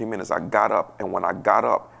hour and 15 minutes, I got up. And when I got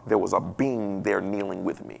up, there was a being there kneeling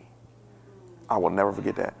with me. I will never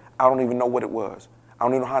forget that. I don't even know what it was. I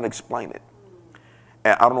don't even know how to explain it.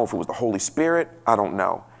 And I don't know if it was the Holy Spirit. I don't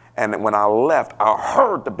know. And when I left, I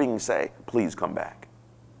heard the being say, please come back.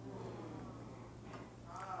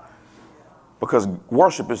 Because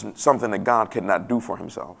worship is something that God cannot do for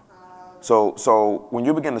himself. So when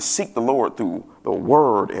you begin to seek the Lord through the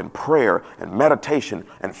word and prayer and meditation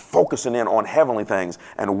and focusing in on heavenly things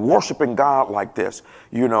and worshiping God like this,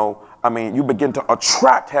 you begin to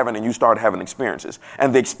attract heaven and you start having experiences.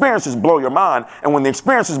 And the experiences blow your mind. And when the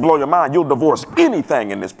experiences blow your mind, you'll divorce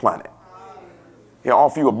anything in this planet. He'll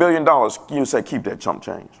offer you $1 billion. You say, keep that chump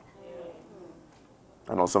change.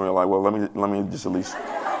 I know some of you are like, well, let me just at least.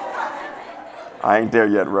 I ain't there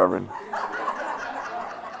yet, Reverend.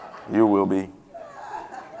 You will be.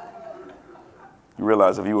 You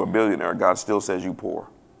realize if you a billionaire, God still says you poor.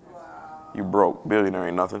 You broke. Billionaire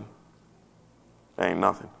ain't nothing. Ain't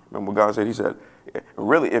nothing. Remember what God said? He said,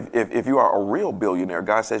 really, if you are a real billionaire,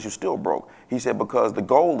 God says you're still broke. He said, because the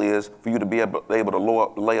goal is for you to be able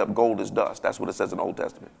to lay up gold as dust. That's what it says in the Old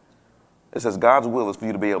Testament. It says God's will is for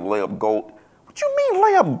you to be able to lay up gold. What you mean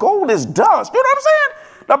lay up gold as dust? You know what I'm saying?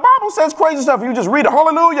 The Bible says crazy stuff. You just read it.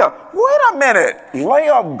 Hallelujah. Wait a minute. Lay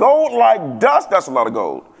up gold like dust. That's a lot of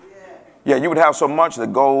gold. Yeah, you would have so much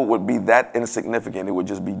that gold would be that insignificant. It would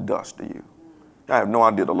just be dust to you. I have no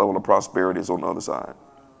idea the level of prosperity is on the other side.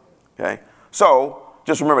 Okay? So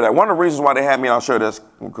just remember that. One of the reasons why they had me, I'll share this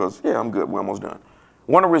because, I'm good. We're almost done.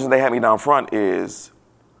 One of the reasons they had me down front is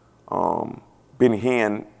Benny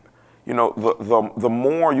Hinn. The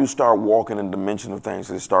more you start walking in the dimension of things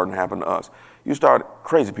that's starting to happen to us,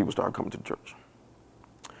 crazy people start coming to the church.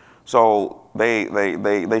 So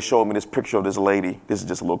they showed me this picture of this lady. This is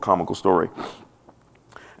just a little comical story.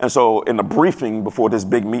 And so in the briefing before this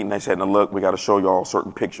big meeting, they said, now look, we got to show you all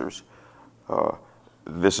certain pictures.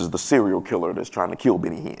 This is the serial killer that's trying to kill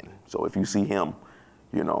Benny Hinn. So if you see him,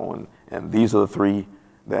 and these are the 3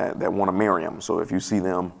 that want to marry him. So if you see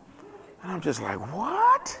them, and I'm just like,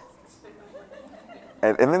 what?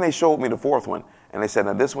 And then they showed me the 4th one, and they said,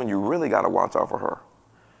 now this one, you really got to watch out for her.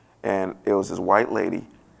 And it was this white lady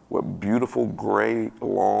with beautiful gray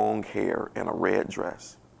long hair and a red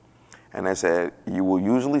dress. And they said, you will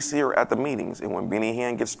usually see her at the meetings, and when Benny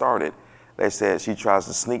Hinn gets started, they said she tries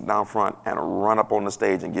to sneak down front and run up on the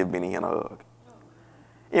stage and give Benny Hinn a hug.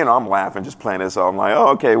 I'm laughing, just playing this off. I'm like,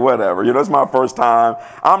 oh, okay, whatever. It's my first time.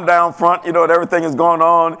 I'm down front, and everything is going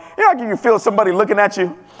on. Like you can feel somebody looking at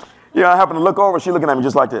you. I happen to look over, she's looking at me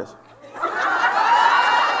just like this.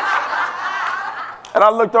 And I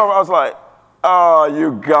looked over, I was like, oh,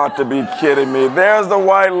 you got to be kidding me. There's the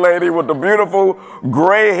white lady with the beautiful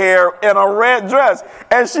gray hair and a red dress.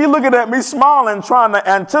 And she looking at me smiling, trying to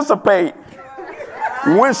anticipate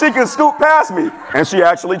when she can scoot past me. And she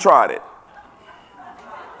actually tried it.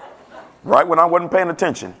 Right when I wasn't paying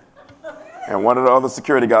attention. And one of the other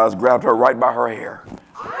security guys grabbed her right by her hair.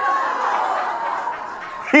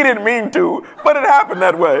 He didn't mean to, but it happened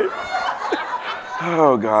that way.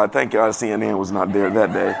 Oh, God, thank God CNN was not there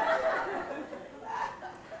that day.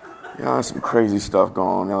 Some crazy stuff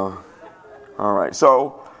going on. All right,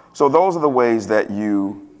 so those are the ways that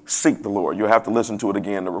you seek the Lord. You'll have to listen to it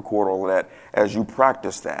again to record all of that as you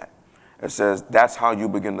practice that. It says that's how you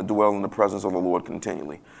begin to dwell in the presence of the Lord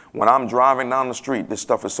continually. When I'm driving down the street, this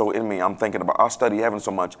stuff is so in me. I'm thinking about, I study heaven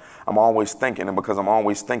so much, I'm always thinking. And because I'm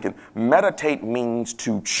always thinking, meditate means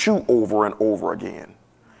to chew over and over again.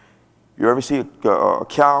 You ever see a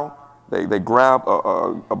cow? They grab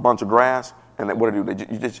a bunch of grass, and what do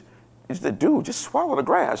they do? Just swallow the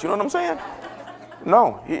grass. You know what I'm saying?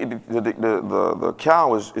 No, the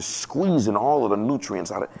cow is squeezing all of the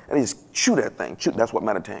nutrients out of it, and they just chew that thing. That's what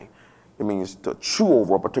meditating. It means to chew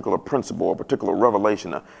over a particular principle, a particular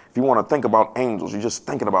revelation. If you want to think about angels, you're just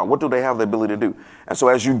thinking about what do they have the ability to do. And so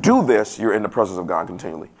as you do this, you're in the presence of God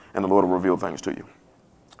continually, and the Lord will reveal things to you.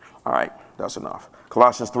 All right, that's enough.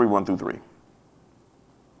 Colossians 3:1-3.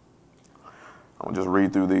 I'll just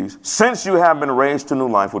read through these. Since you have been raised to new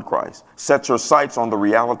life with Christ, set your sights on the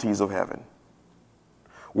realities of heaven,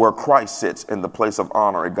 where Christ sits in the place of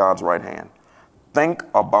honor at God's right hand. Think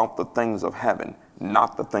about the things of heaven,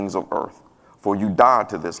 not the things of earth. For you died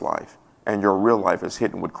to this life, and your real life is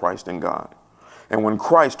hidden with Christ in God. And when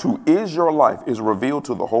Christ, who is your life, is revealed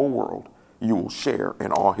to the whole world, you will share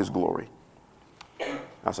in all his glory.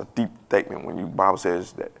 That's a deep statement when the Bible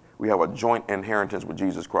says that we have a joint inheritance with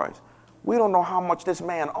Jesus Christ. We don't know how much this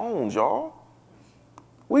man owns, y'all.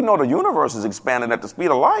 We know the universe is expanding at the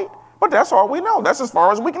speed of light, but that's all we know. That's as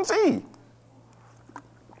far as we can see.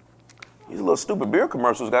 These little stupid beer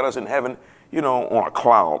commercials got us in heaven, on a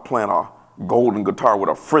cloud playing a golden guitar with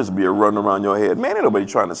a frisbee running around your head. Man, ain't nobody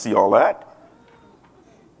trying to see all that.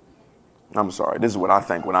 I'm sorry. This is what I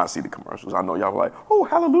think when I see the commercials. I know y'all are like, oh,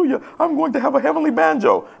 hallelujah, I'm going to have a heavenly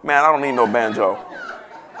banjo. Man, I don't need no banjo.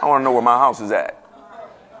 I want to know where my house is at.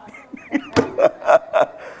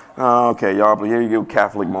 Okay, y'all, but here you go,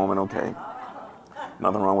 Catholic moment, okay.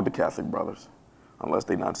 Nothing wrong with the Catholic brothers, unless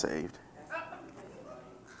they're not saved.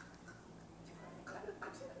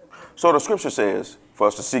 So the scripture says for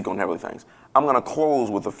us to seek on heavenly things. I'm going to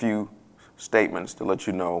close with a few statements to let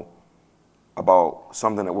you know about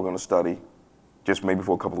something that we're going to study just maybe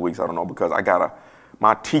for a couple of weeks, I don't know, because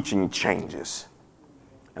my teaching changes.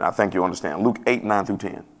 And I think you understand. Luke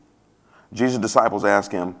 8:9-10. Jesus' disciples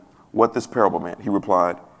asked him what this parable meant. He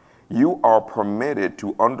replied, you are permitted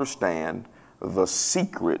to understand the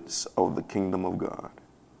secrets of the kingdom of God.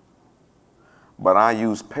 But I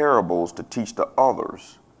use parables to teach to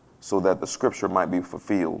others so that the scripture might be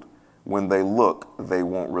fulfilled. When they look, they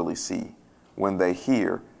won't really see. When they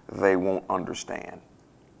hear, they won't understand.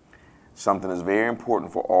 Something is very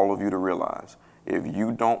important for all of you to realize. If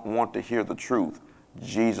you don't want to hear the truth,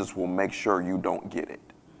 Jesus will make sure you don't get it.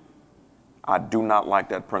 I do not like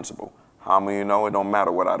that principle. How many of you know it don't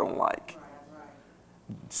matter what I don't like?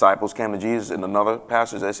 Disciples came to Jesus in another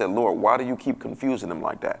passage. They said, Lord, why do you keep confusing them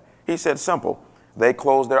like that? He said, simple. They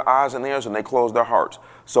closed their eyes and ears and they closed their hearts.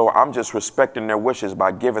 So I'm just respecting their wishes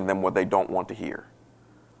by giving them what they don't want to hear.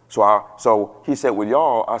 So he said, with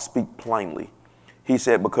y'all, I speak plainly. He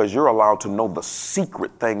said, because you're allowed to know the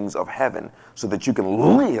secret things of heaven so that you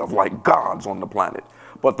can live like gods on the planet.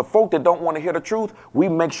 But the folk that don't want to hear the truth, we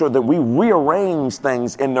make sure that we rearrange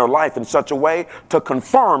things in their life in such a way to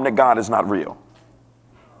confirm that God is not real.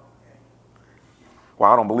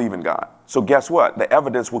 Well, I don't believe in God. So guess what? The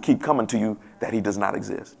evidence will keep coming to you that he does not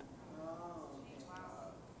exist.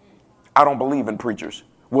 I don't believe in preachers.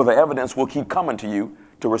 Well, the evidence will keep coming to you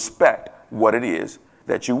to respect what it is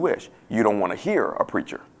that you wish. You don't want to hear a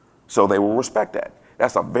preacher, so they will respect that.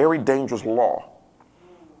 That's a very dangerous law.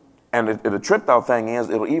 And the tripped out thing is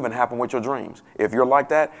it'll even happen with your dreams. If you're like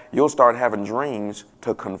that, you'll start having dreams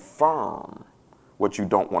to confirm what you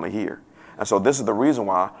don't want to hear. And so this is the reason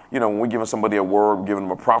why, when we're giving somebody a word, we're giving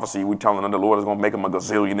them a prophecy, we're telling them the Lord is going to make them a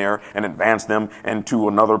gazillionaire and advance them into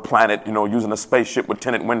another planet, using a spaceship with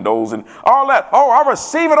tinted windows and all that. Oh, I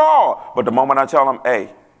receive it all. But the moment I tell them,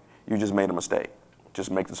 hey, you just made a mistake. Just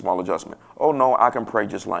make the small adjustment. Oh, no, I can pray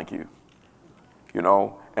just like you.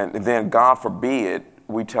 And then God forbid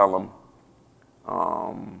we tell them,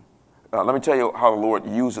 let me tell you how the Lord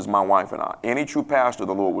uses my wife and I. Any true pastor,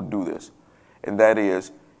 the Lord would do this. And that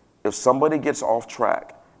is, if somebody gets off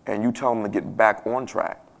track and you tell them to get back on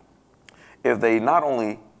track, if they not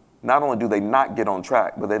only do they not get on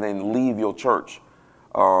track, but they then leave your church,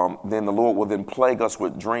 then the Lord will then plague us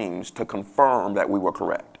with dreams to confirm that we were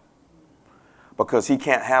correct. Because he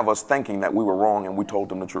can't have us thinking that we were wrong and we told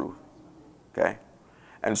them the truth. Okay?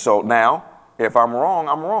 And so now, if I'm wrong,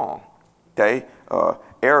 I'm wrong. Okay?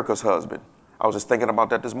 Erica's husband, I was just thinking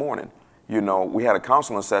about that this morning. We had a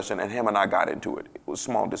counseling session and him and I got into it. It was a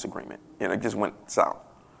small disagreement. It just went south.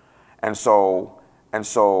 And so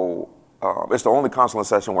it's the only counseling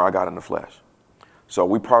session where I got in the flesh. So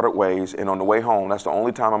we parted ways, and on the way home, that's the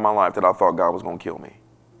only time in my life that I thought God was going to kill me.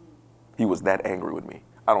 He was that angry with me.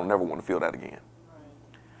 I don't never want to feel that again.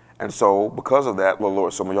 And so because of that, the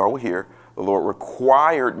Lord, some of y'all were here, the Lord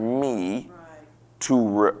required me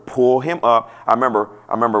to pull him up. I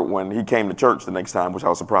remember when he came to church the next time, which I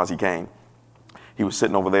was surprised he came. He was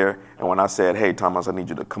sitting over there, and when I said, "Hey, Thomas, I need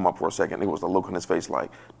you to come up for a second," it was the look on his face like,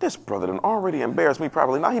 this brother done already embarrassed me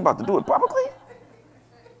probably. Now he about to do it publicly?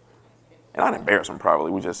 And I didn't embarrass him probably.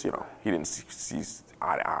 We just, he didn't see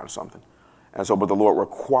eye to eye or something. And so, but the Lord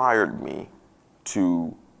required me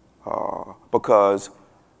to, because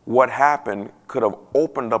what happened could have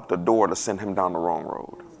opened up the door to send him down the wrong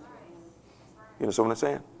road. You know what I'm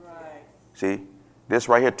saying? Right. See, this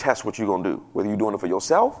right here tests what you're going to do, whether you're doing it for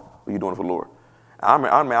yourself or you're doing it for the Lord. I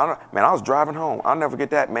was driving home. I'll never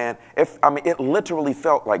forget that, man. It literally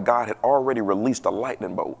felt like God had already released a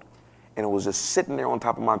lightning bolt, and it was just sitting there on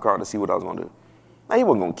top of my car to see what I was going to do. Now, he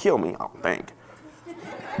wasn't going to kill me, I don't think.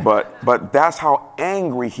 But that's how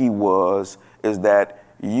angry he was, is that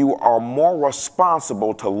you are more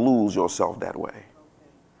responsible to lose yourself that way.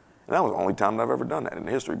 And that was the only time that I've ever done that in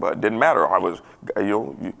history, but it didn't matter. I was,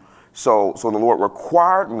 so the Lord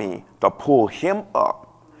required me to pull him up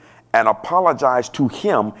and apologize to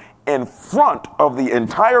him in front of the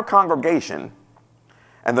entire congregation.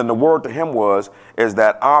 And then the word to him is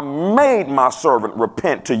that I made my servant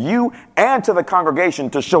repent to you and to the congregation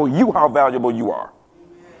to show you how valuable you are.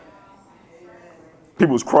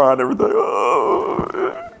 People was crying, everything.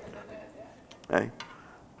 Oh. Hey,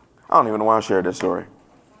 I don't even know why I shared this story.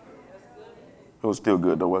 It was still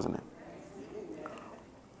good though, wasn't it?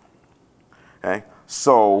 Okay.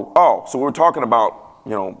 So we're talking about,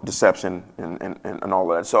 deception and all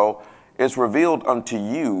that. So it's revealed unto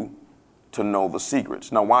you to know the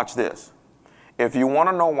secrets. Now watch this. If you want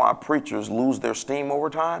to know why preachers lose their steam over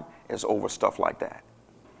time, it's over stuff like that.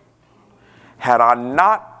 Had I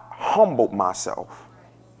not humbled myself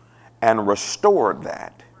and restored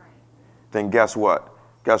that, then guess what?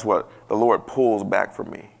 The Lord pulls back from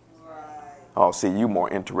me. Oh, see, you more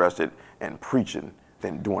interested in preaching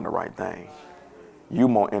than doing the right thing. You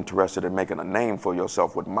more interested in making a name for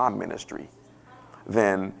yourself with my ministry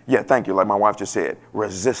than, thank you, like my wife just said,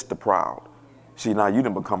 resist the proud. See, now you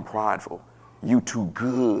didn't become prideful. You too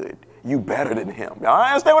good. You better than him. Y'all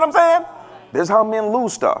understand what I'm saying? This is how men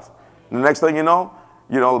lose stuff. And the next thing you know,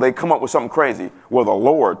 they come up with something crazy. Well, the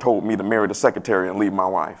Lord told me to marry the secretary and leave my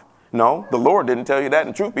wife. No, the Lord didn't tell you that.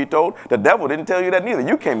 And truth be told, the devil didn't tell you that neither.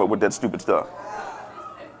 You came up with that stupid stuff.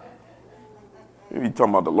 You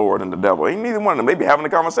talking about the Lord and the devil. Ain't neither one of them. They be having a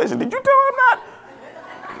conversation. Did you tell him that?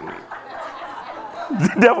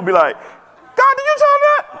 The devil be like, God, did you tell him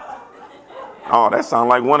that? Oh, that sounds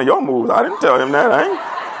like one of your moves. I didn't tell him that.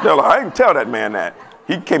 I didn't tell that man that.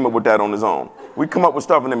 He came up with that on his own. We come up with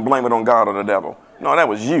stuff and then blame it on God or the devil. No, that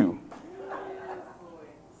was you.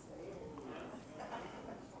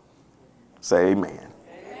 Say amen.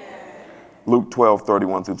 Luke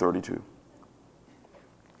 12:31 through 32.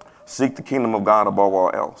 Seek the kingdom of God above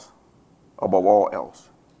all else. Above all else.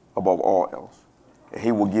 Above all else. And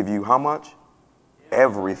he will give you how much?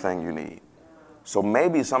 Everything you need. So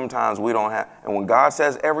maybe sometimes we don't have, and when God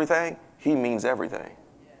says everything, he means everything.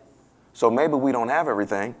 So maybe we don't have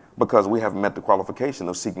everything because we haven't met the qualification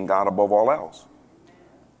of seeking God above all else.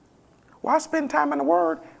 Why spend time in the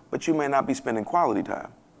Word, but you may not be spending quality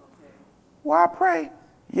time? Why pray?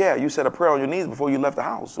 Yeah, you said a prayer on your knees before you left the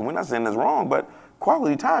house. And we're not saying that's wrong, but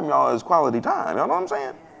quality time, y'all, is quality time. You know what I'm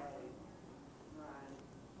saying?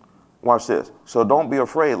 Watch this. So don't be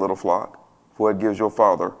afraid, little flock, for it gives your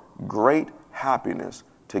Father great happiness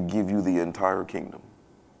to give you the entire kingdom.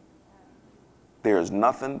 There is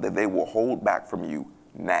nothing that they will hold back from you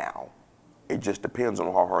now. It just depends on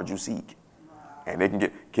how hard you seek. And they can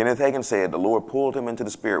get, Kenneth Hagin said the Lord pulled him into the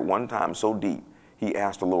spirit one time so deep, he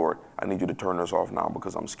asked the Lord, I need you to turn this off now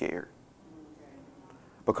because I'm scared.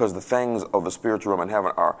 Because the things of the spiritual realm in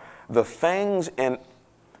heaven are the things in,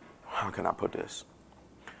 how can I put this?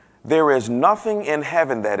 There is nothing in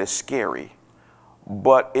heaven that is scary,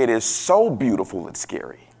 but it is so beautiful it's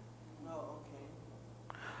scary.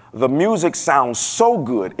 The music sounds so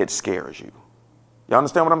good it scares you. You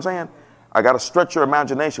understand what I'm saying? I got to stretch your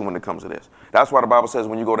imagination when it comes to this. That's why the Bible says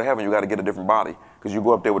when you go to heaven, you got to get a different body. Because you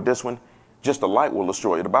go up there with this one, just the light will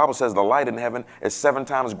destroy you. The Bible says the light in heaven is 7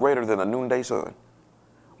 times greater than a noonday sun.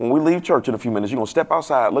 When we leave church in a few minutes, you're going to step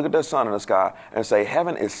outside, look at that sun in the sky, and say,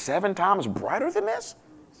 heaven is 7 times brighter than this?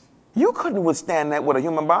 You couldn't withstand that with a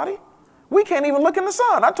human body. We can't even look in the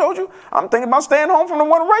sun. I told you, I'm thinking about staying home from the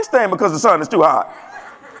one race stand because the sun is too hot.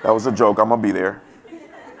 That was a joke. I'm going to be there.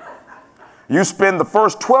 You spend the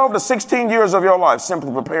first 12 to 16 years of your life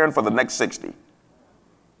simply preparing for the next 60.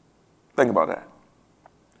 Think about that.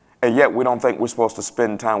 And yet we don't think we're supposed to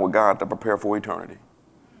spend time with God to prepare for eternity.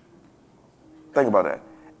 Think about that.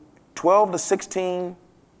 12 to 16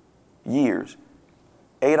 years,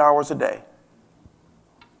 8 hours a day.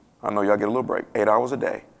 I know y'all get a little break. 8 hours a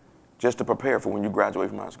day just to prepare for when you graduate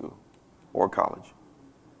from high school or college.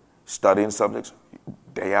 Studying subjects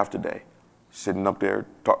day after day. Sitting up there,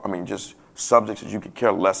 just subjects that you could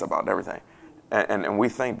care less about, everything. And we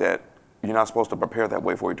think that you're not supposed to prepare that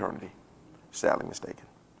way for eternity. Sadly mistaken.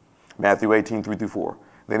 Matthew 18:3-4.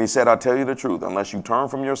 Then he said, I tell you the truth, unless you turn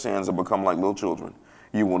from your sins and become like little children,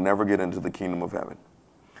 you will never get into the kingdom of heaven.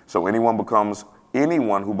 So anyone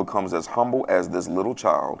who becomes as humble as this little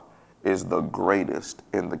child is the greatest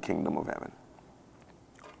in the kingdom of heaven.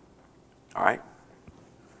 All right.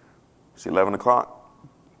 It's 11 o'clock.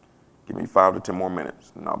 Give me 5 to 10 more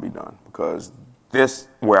minutes and I'll be done, because this,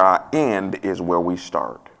 where I end, is where we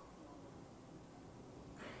start.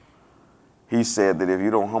 He said that if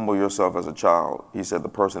you don't humble yourself as a child, he said the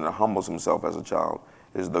person that humbles himself as a child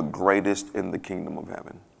is the greatest in the kingdom of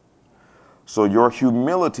heaven. So your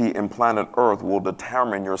humility in planet Earth will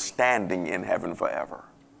determine your standing in heaven forever.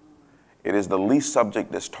 It is the least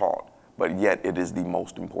subject that's taught, but yet it is the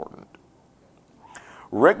most important.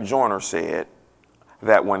 Rick Joyner said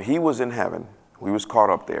that when he was in heaven, he was caught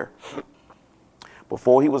up there,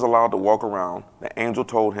 before he was allowed to walk around, the angel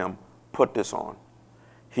told him, put this on.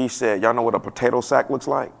 He said, y'all know what a potato sack looks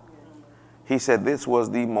like? He said this was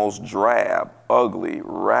the most drab, ugly,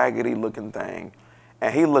 raggedy looking thing.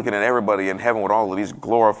 And he looking at everybody in heaven with all of these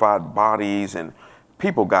glorified bodies, and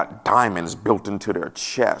people got diamonds built into their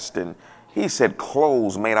chest. And he said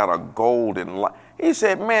clothes made out of gold and light. He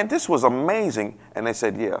said, man, this was amazing. And they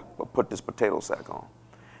said, yeah, but put this potato sack on.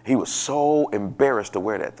 He was so embarrassed to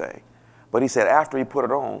wear that thing. But he said after he put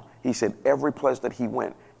it on, he said every place that he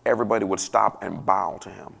went, everybody would stop and bow to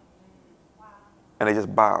him. And they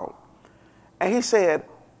just bowed. And he said,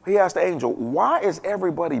 he asked the angel, why is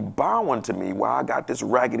everybody bowing to me while I got this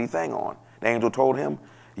raggedy thing on? The angel told him,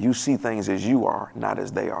 you see things as you are, not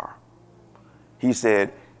as they are. He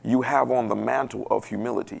said, you have on the mantle of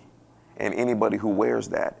humility, and anybody who wears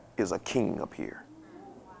that is a king up here.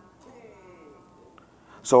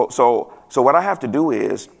 So what I have to do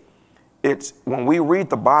is, it's when we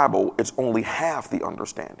read the Bible, it's only half the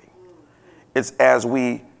understanding. It's as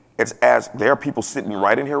there are people sitting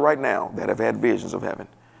right in here right now that have had visions of heaven.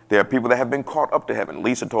 There are people that have been caught up to heaven.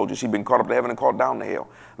 Lisa told you she's been caught up to heaven and caught down to hell.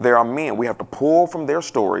 There are men, we have to pull from their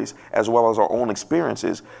stories as well as our own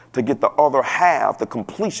experiences to get the other half, the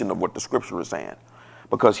completion of what the scripture is saying.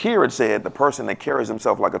 Because here it said the person that carries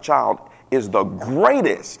himself like a child is the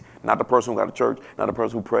greatest. Not the person who got to church, not the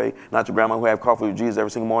person who pray, not your grandma who have coffee with Jesus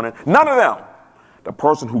every single morning. None of them. The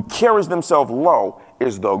person who carries themselves low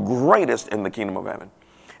is the greatest in the kingdom of heaven.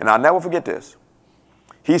 And I'll never forget this.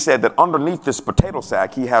 He said that underneath this potato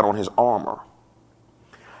sack, he had on his armor.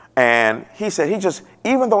 And he said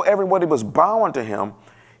even though everybody was bowing to him,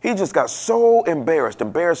 he just got so embarrassed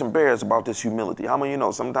about this humility. How many of you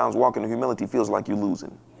know sometimes walking in humility feels like you're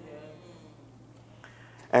losing?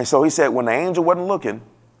 And so he said when the angel wasn't looking,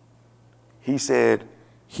 he said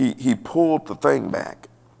he pulled the thing back.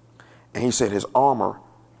 And he said his armor,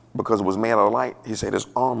 because it was made out of light, he said his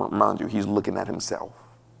armor, mind you, he's looking at himself.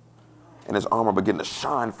 And his armor began to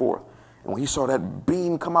shine forth. And when he saw that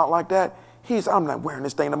beam come out like that, I'm not wearing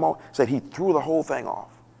this thing no more. Said he threw the whole thing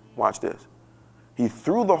off. Watch this. He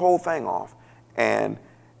threw the whole thing off. And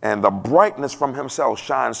the brightness from himself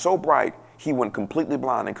shined so bright, he went completely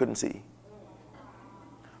blind and couldn't see.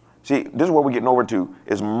 See, this is what we're getting over to,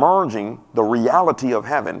 is merging the reality of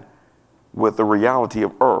heaven with the reality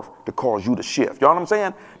of earth to cause you to shift. You know what I'm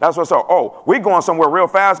saying? That's what I saw. We're going somewhere real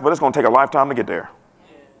fast, but it's going to take a lifetime to get there.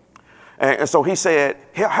 And so he said,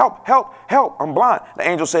 help, I'm blind. The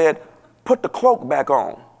angel said, put the cloak back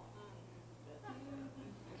on.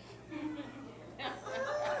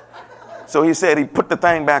 So he said he put the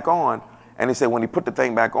thing back on. And he said when he put the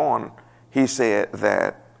thing back on, he said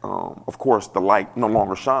that, of course, the light no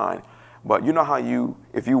longer shine. But you know how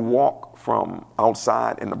if you walk from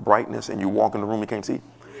outside in the brightness and you walk in the room you can't see?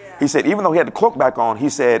 Yeah. He said even though he had the cloak back on, he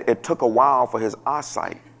said it took a while for his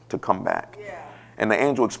eyesight to come back. Yeah. And the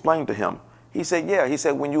angel explained to him. He said,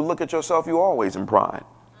 when you look at yourself, you're always in pride.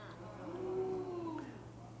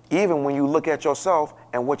 Even when you look at yourself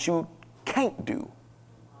and what you can't do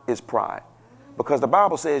is pride. Because the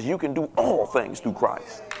Bible says you can do all things through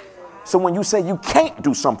Christ. So when you say you can't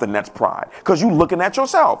do something, that's pride. Because you're looking at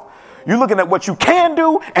yourself. You're looking at what you can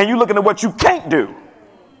do and you're looking at what you can't do.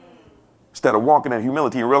 Instead of walking in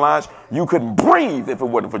humility, you realize you couldn't breathe if it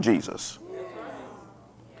wasn't for Jesus.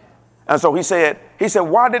 And so he said,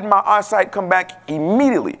 why did my eyesight come back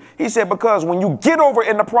immediately? He said, because when you get over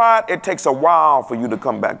into pride, it takes a while for you to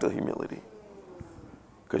come back to humility.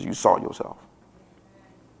 Because you saw yourself.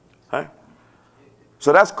 Hey?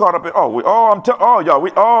 So that's caught up in,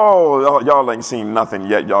 y'all ain't seen nothing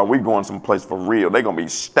yet, y'all. We going someplace for real. They're going to be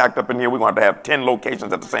stacked up in here. We're going to have 10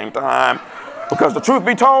 locations at the same time. Because the truth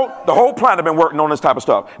be told, the whole planet been working on this type of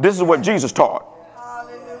stuff. This is what Jesus taught.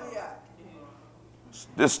 Hallelujah.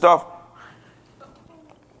 This stuff.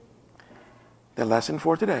 The lesson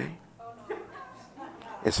for today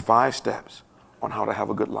is 5 steps on how to have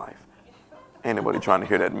a good life. Anybody trying to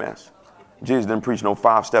hear that mess? Jesus didn't preach no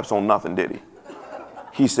 5 steps on nothing, did he?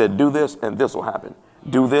 He said, do this and this will happen.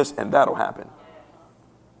 Do this and that'll happen.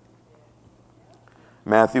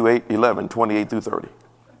 Matthew 8:11-28-30.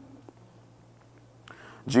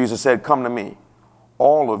 Jesus said, come to me,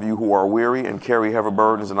 all of you who are weary and carry heavy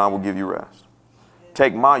burdens, and I will give you rest.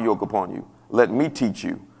 Take my yoke upon you. Let me teach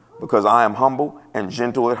you, because I am humble and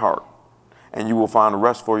gentle at heart, and you will find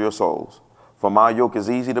rest for your souls. For my yoke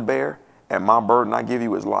is easy to bear, and my burden I give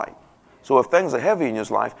you is light. So if things are heavy in your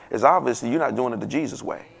life, it's obviously you're not doing it the Jesus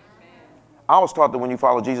way. I was taught that when you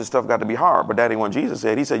follow Jesus, stuff got to be hard, but that ain't what Jesus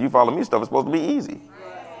said. He said, you follow me, stuff is supposed to be easy.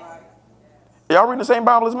 Y'all reading the same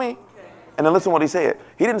Bible as me? And then listen to what he said.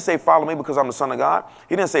 He didn't say, follow me because I'm the Son of God.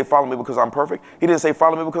 He didn't say, follow me because I'm perfect. He didn't say,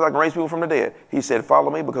 follow me because I can raise people from the dead. He said, follow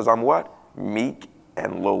me because I'm what? Meek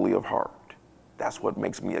and lowly of heart. That's what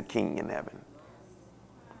makes me a king in heaven.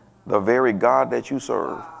 The very God that you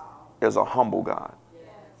serve is a humble God.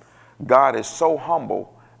 God is so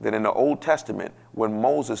humble that in the Old Testament, when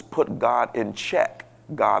Moses put God in check,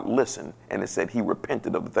 God listened, and it said he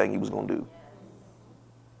repented of the thing he was going to do.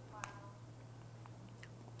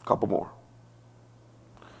 A couple more.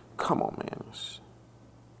 Come on, man.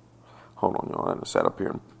 Hold on, y'all. I done sat up here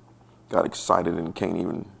and got excited and can't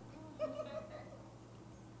even.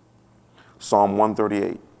 Psalm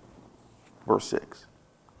 138, verse 6.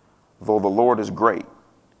 Though the Lord is great,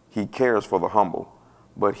 he cares for the humble,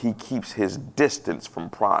 but he keeps his distance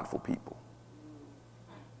from prideful people.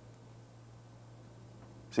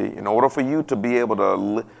 See, in order for you to be able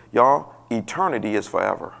to, y'all, eternity is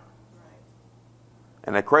forever.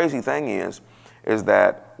 And the crazy thing is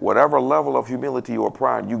that whatever level of humility or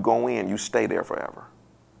pride you go in, you stay there forever.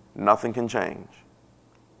 Nothing can change.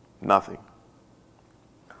 Nothing.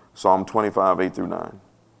 Psalm 25, 8-9.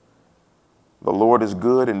 The Lord is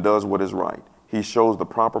good and does what is right. He shows the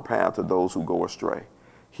proper path to those who go astray.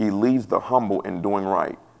 He leads the humble in doing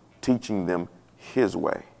right, teaching them his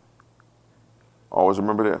way. Always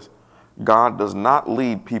remember this. God does not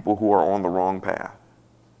lead people who are on the wrong path.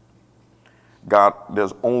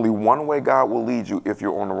 There's only one way God will lead you if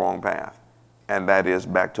you're on the wrong path, and that is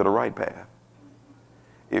back to the right path.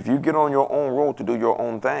 If you get on your own road to do your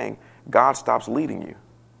own thing, God stops leading you.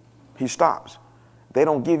 He stops. They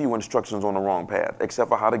don't give you instructions on the wrong path, except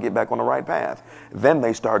for how to get back on the right path. Then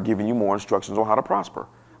they start giving you more instructions on how to prosper.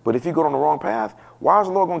 But if you go on the wrong path, why is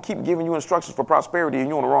the Lord going to keep giving you instructions for prosperity and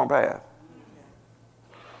you're on the wrong path?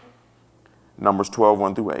 Numbers 12,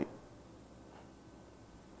 1-8.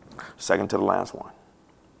 Second to the last one.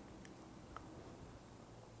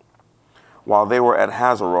 While they were at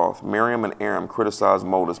Hazeroth, Miriam and Aaron criticized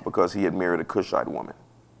Moses because he had married a Cushite woman.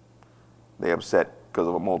 They upset because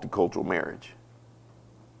of a multicultural marriage.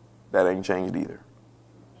 That ain't changed either.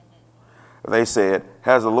 They said,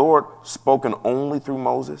 has the Lord spoken only through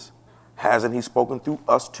Moses? Hasn't he spoken through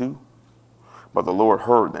us too? But the Lord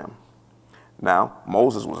heard them. Now,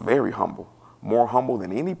 Moses was very humble, more humble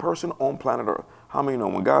than any person on planet Earth. How many know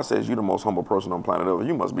when God says you're the most humble person on planet Earth,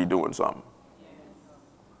 you must be doing something?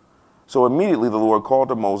 So immediately the Lord called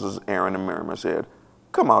to Moses, Aaron, and Miriam and said,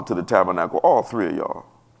 come out to the tabernacle, all 3 of y'all.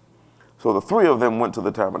 So the 3 of them went to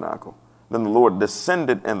the tabernacle. Then the Lord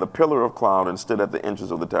descended in the pillar of cloud and stood at the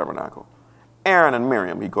entrance of the tabernacle. Aaron and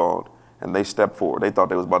Miriam, he called, and they stepped forward. They thought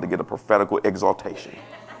they was about to get a prophetical exaltation.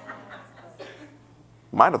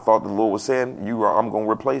 Might have thought the Lord was saying, I'm going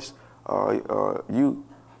to replace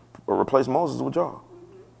replace Moses with y'all.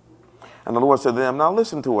 And the Lord said to them, now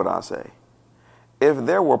listen to what I say. If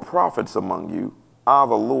there were prophets among you, I,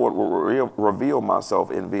 the Lord, will reveal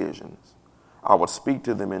myself in visions. I would speak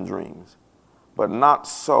to them in dreams. But not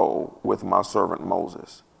so with my servant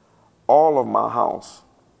Moses. Of all of my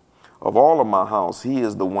house, he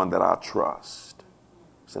is the one that I trust.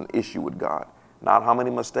 It's an issue with God. Not how many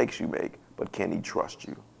mistakes you make, but can he trust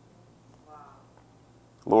you? Wow.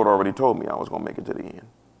 Lord already told me I was going to make it to the end.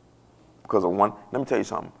 Because of one, let me tell you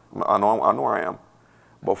something. I know I am.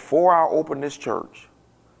 Before I opened this church,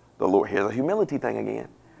 The Lord, here's a humility thing again.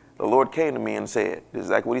 The Lord came to me and said, this is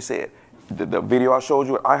exactly what he said. The video I showed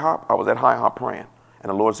you at IHOP, I was at IHOP praying.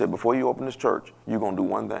 And the Lord said, before you open this church, you're going to do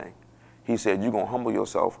one thing. He said, you're going to humble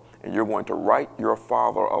yourself and you're going to write your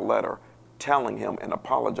father a letter telling him and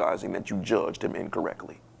apologizing that you judged him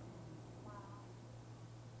incorrectly.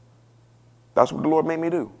 That's what the Lord made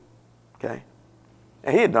me do. Okay?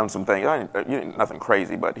 And he had done some things, nothing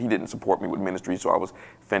crazy, but he didn't support me with ministry, so I was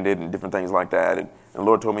offended and different things like that. And the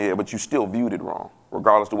Lord told me, yeah, but you still viewed it wrong.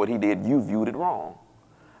 Regardless of what he did, you viewed it wrong.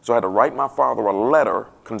 So I had to write my father a letter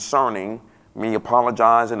concerning me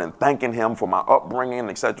apologizing and thanking him for my upbringing,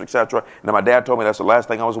 et cetera, et cetera. And then my dad told me that's the last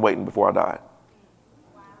thing I was waiting before I died.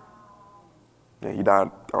 Wow. Yeah, he died,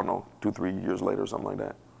 I don't know, 2-3 years later or something like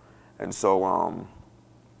that. And so,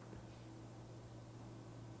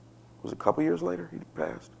 was it a couple years later he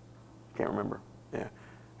passed? Can't remember. Yeah,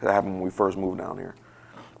 that happened when we first moved down here.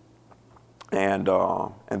 And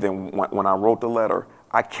then when I wrote the letter,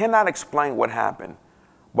 I cannot explain what happened.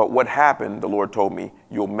 But what happened, the Lord told me,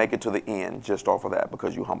 you'll make it to the end just off of that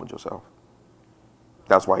because you humbled yourself.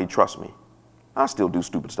 That's why he trusts me. I still do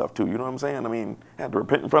stupid stuff too, you know what I'm saying? I mean, I had to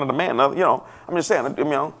repent in front of the man, you know. I'm just saying, you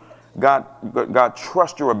know, God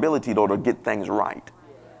trusts your ability, though, to get things right.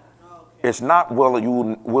 It's not will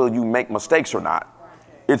you make mistakes or not.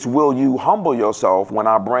 It's will you humble yourself when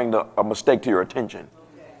I bring a mistake to your attention.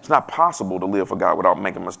 It's not possible to live for God without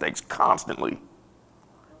making mistakes constantly.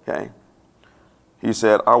 Okay? He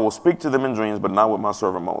said, I will speak to them in dreams, but not with my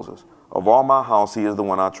servant Moses. Of all my house, he is the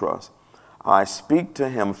one I trust. I speak to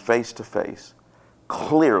him face to face,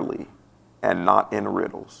 clearly, and not in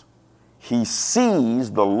riddles. He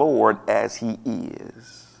sees the Lord as he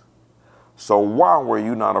is. So why were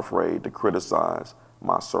you not afraid to criticize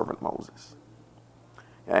my servant Moses?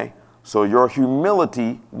 Okay? So your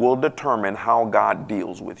humility will determine how God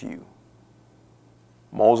deals with you.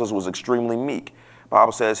 Moses was extremely meek. The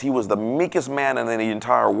Bible says he was the meekest man in the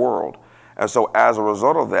entire world. And so as a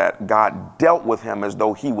result of that, God dealt with him as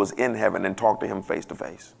though he was in heaven and talked to him face to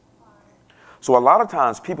face. So a lot of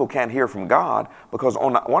times people can't hear from God because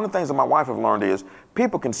one of the things that my wife have learned is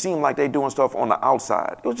people can seem like they're doing stuff on the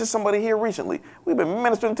outside. It was just somebody here recently. We've been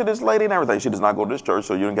ministering to this lady and everything. She does not go to this church,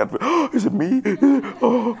 so you don't get to, oh, is it me?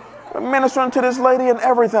 Oh, ministering to this lady and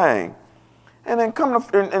everything. And then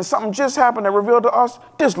and something just happened that revealed to us,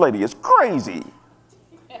 this lady is crazy.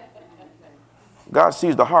 God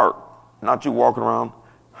sees the heart, not you walking around,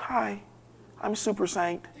 hi, I'm super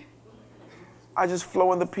saint. I just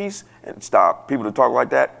flow in the peace and stop. People that talk like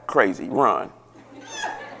that, crazy, run.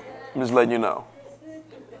 I'm just letting you know.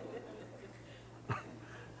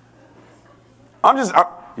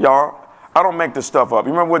 Y'all, I don't make this stuff up.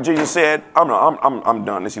 You remember what Jesus said? I'm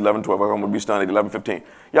done. It's 11:12. I'm going to be stunned at 11:15.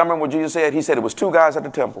 Y'all remember what Jesus said? He said it was two guys at the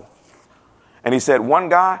temple. And he said one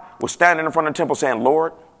guy was standing in front of the temple saying,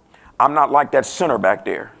 Lord, I'm not like that sinner back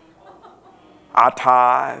there. I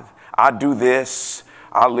tithe. I do this.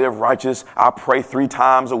 I live righteous. I pray 3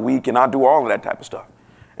 times a week, and I do all of that type of stuff.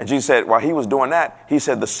 And Jesus said, while he was doing that, he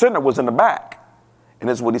said the sinner was in the back. And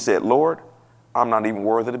this is what he said, Lord, I'm not even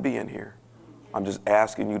worthy to be in here. I'm just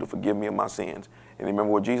asking you to forgive me of my sins. And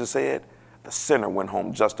remember what Jesus said? The sinner went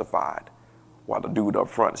home justified, while the dude up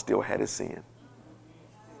front still had his sin.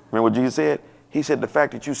 Remember what Jesus said? He said the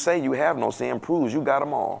fact that you say you have no sin proves you got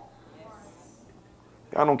them all.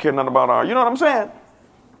 I don't care nothing about you know what I'm saying?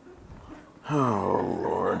 Oh,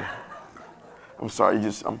 Lord. I'm sorry,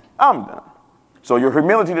 I'm done. So your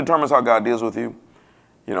humility determines how God deals with you.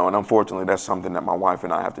 You know, and unfortunately, that's something that my wife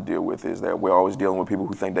and I have to deal with, is that we're always dealing with people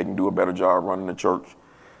who think they can do a better job running the church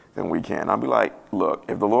than we can. I'll be like, look,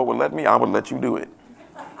 if the Lord would let me, I would let you do it.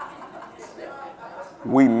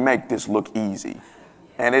 We make this look easy.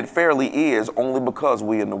 And it fairly is, only because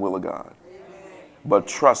we're in the will of God. But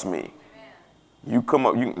trust me, you come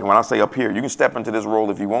up, when I say up here, you can step into this role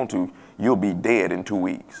if you want to, you'll be dead in 2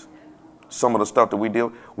 weeks. Some of the stuff that we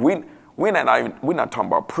deal, we're not talking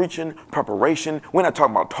about preaching, preparation. We're not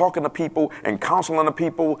talking about talking to people and counseling the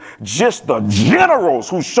people. Just the generals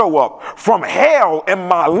who show up from hell in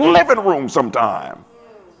my living room sometime.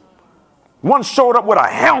 One showed up with a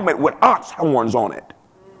helmet with ox horns on it.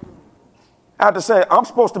 I had to say, I'm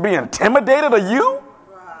supposed to be intimidated of you?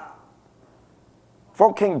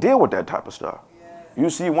 Folk can't deal with that type of stuff. You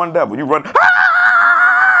see one devil, you run.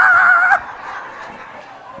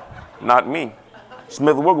 Not me.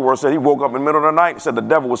 Smith Wigglesworth said he woke up in the middle of the night, said the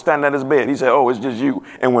devil was standing at his bed. He said, oh, it's just you,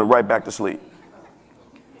 and went right back to sleep.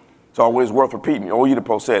 It's always worth repeating.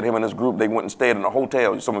 Oyedepo said him and his group, they went and stayed in a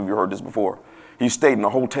hotel. Some of you heard this before. He stayed in a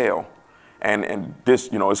hotel, and this,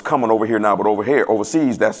 you know, it's coming over here now, but over here,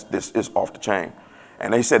 overseas, this is off the chain.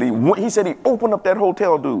 And he said he opened up that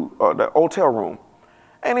hotel room.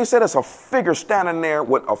 And he said it's a figure standing there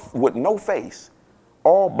with no face,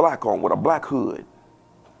 all black on, with a black hood.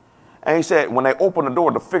 And he said when they opened the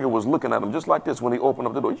door, the figure was looking at him just like this when he opened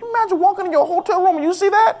up the door. You imagine walking in your hotel room and you see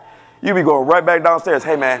that? You be going right back downstairs.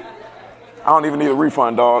 Hey, man, I don't even need a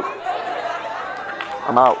refund, dog.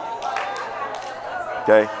 I'm out.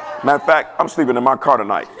 Okay? Matter of fact, I'm sleeping in my car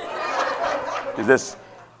tonight.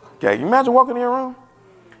 Okay? You imagine walking in your room?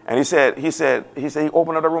 And he said he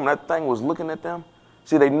opened up the room, and that thing was looking at them.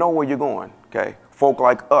 See, they know where you're going, okay? Folk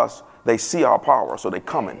like us, they see our power, so they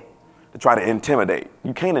coming to try to intimidate.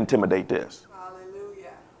 You can't intimidate this.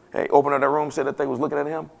 Hallelujah. Hey, opened up that room, said that thing was looking at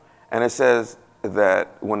him, and it says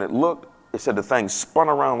that when it looked, it said the thing spun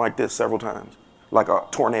around like this several times, like a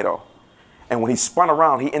tornado. And when he spun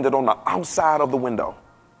around, he ended on the outside of the window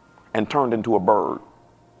and turned into a bird,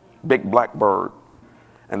 big black bird.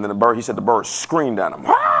 And then he said the bird screamed at him,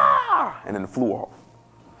 ah! And then it flew off.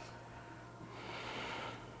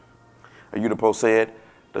 Oedipo said,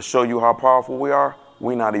 to show you how powerful we are,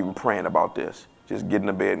 we're not even praying about this. Just get in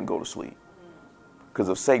the bed and go to sleep. Because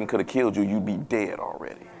if Satan could have killed you, you'd be dead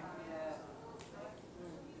already.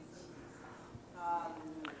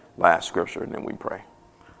 Last scripture, and then we pray.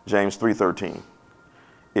 James 3:13.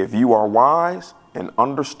 If you are wise and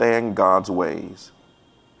understand God's ways,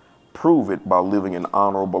 prove it by living an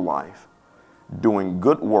honorable life, doing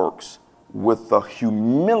good works with the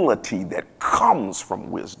humility that comes from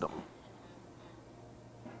wisdom.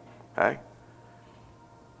 Okay?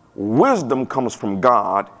 Wisdom comes from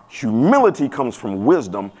God, humility comes from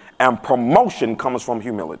wisdom, and promotion comes from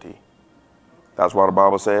humility. That's why the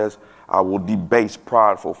Bible says, I will debase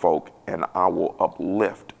prideful folk and I will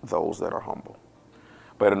uplift those that are humble.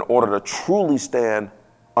 But in order to truly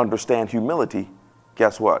understand humility,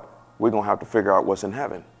 guess what? We're going to have to figure out what's in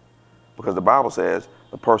heaven. Because the Bible says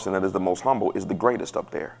the person that is the most humble is the greatest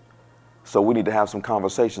up there. So we need to have some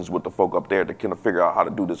conversations with the folk up there to kind of figure out how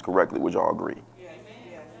to do this correctly. Would y'all agree? Yes.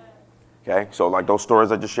 Okay, so like those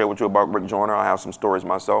stories I just shared with you about Rick Joyner, I have some stories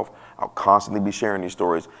myself. I'll constantly be sharing these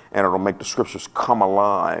stories, and it'll make the scriptures come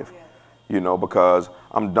alive, because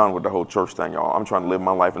I'm done with the whole church thing, y'all. I'm trying to live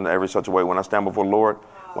my life in every such a way. When I stand before the Lord,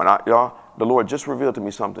 the Lord just revealed to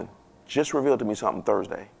me something. Just revealed to me something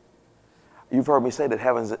Thursday. You've heard me say that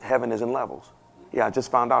heaven is in levels. Yeah, I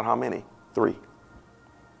just found out how many. 3.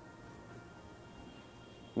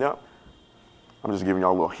 Yep. I'm just giving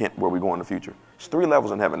y'all a little hint where we go in the future. It's 3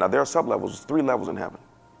 levels in heaven. Now, there are sub-levels. There's 3 levels in heaven.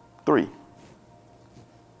 3.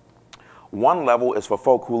 1 level is for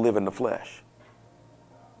folk who live in the flesh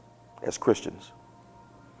as Christians.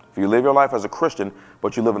 If you live your life as a Christian,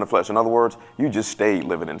 but you live in the flesh. In other words, you just stayed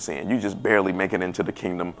living in sin. You just barely make it into the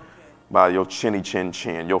kingdom by your chinny chin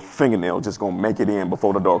chin. Your fingernail just going to make it in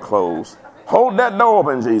before the door closed. Hold that door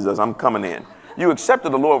open, Jesus. I'm coming in. You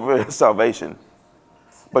accepted the Lord for your salvation,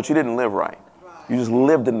 but you didn't live right. You just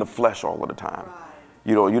lived in the flesh all of the time.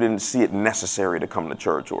 You didn't see it necessary to come to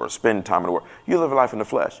church or spend time in the Word. You live a life in the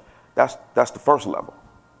flesh. That's the first level.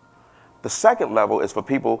 The second level is for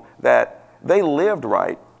people that they lived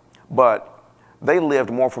right, but they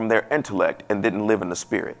lived more from their intellect and didn't live in the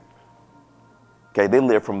spirit. Okay, they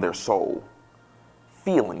live from their soul,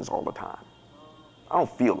 feelings all the time. I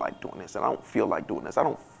don't feel like doing this, and I don't feel like doing this. I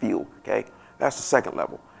don't feel, okay? That's the second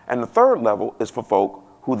level. And the third level is for folk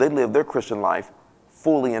who they live their Christian life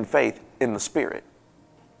fully in faith in the spirit.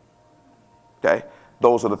 Okay?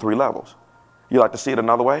 Those are the 3 levels. You like to see it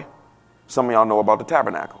another way? Some of y'all know about the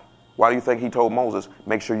tabernacle. Why do you think he told Moses,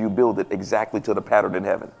 make sure you build it exactly to the pattern in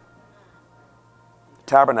heaven? The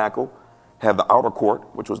tabernacle had the outer court,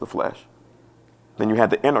 which was the flesh. Then you had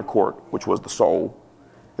the inner court, which was the soul.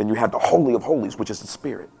 Then you had the Holy of Holies, which is the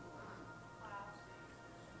spirit.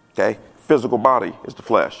 Okay? Physical body is the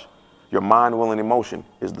flesh. Your mind, will, and emotion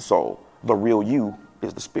is the soul. The real you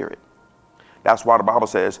is the spirit. That's why the Bible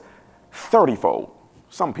says 30-fold,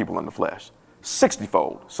 some people in the flesh.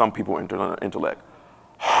 60-fold, some people in intellect.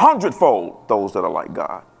 100-fold, those that are like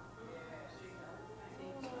God.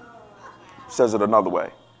 Says it another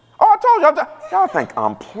way. Oh, I told you. Y'all think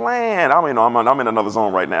I'm playing. I'm in another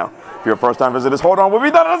zone right now. If you're a first-time visitor, hold on. We'll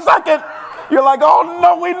be done in a second. You're like, oh,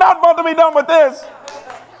 no, we're not about to be done with this.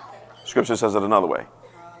 Scripture says it another way.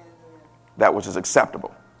 That which is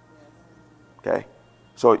acceptable. Okay?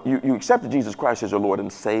 So you accepted Jesus Christ as your Lord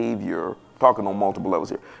and Savior. Talking on multiple levels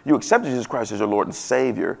here. You accepted Jesus Christ as your Lord and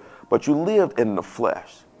Savior, but you lived in the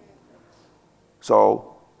flesh.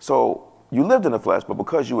 So you lived in the flesh, but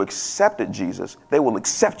because you accepted Jesus, they will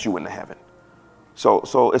accept you into heaven. So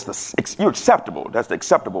you're acceptable. That's the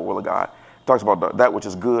acceptable will of God. It talks about that which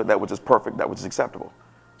is good, that which is perfect, that which is acceptable.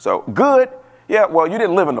 So good, Yeah, well, you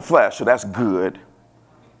didn't live in the flesh, so that's good.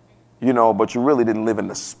 You know, but you really didn't live in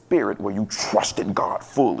the spirit where you trusted God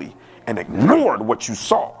fully and ignored what you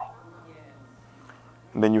saw.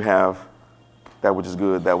 And then you have that which is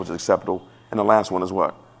good, that which is acceptable. And the last one is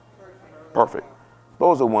what? Perfect.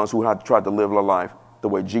 Those are the ones who had tried to live their life the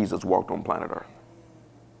way Jesus walked on planet Earth.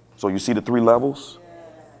 So you see the 3 levels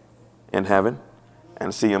in heaven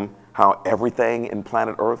and see them, how everything in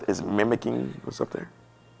planet Earth is mimicking what's up there.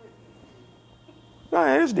 No,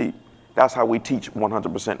 it is deep. That's how we teach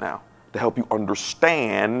 100% now, to help you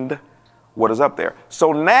understand what is up there.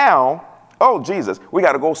 So now, oh, Jesus, we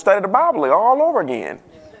got to go study the Bible all over again.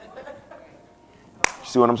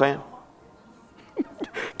 See what I'm saying?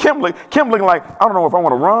 Kimberly like, I don't know if I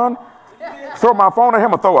want to run, throw my phone at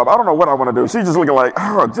him, or throw up. I don't know what I want to do. She's just looking like,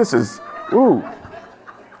 oh, this is, ooh.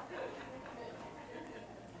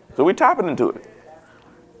 So we're tapping into it.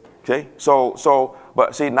 Okay?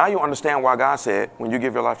 But see, now you understand why God said, when you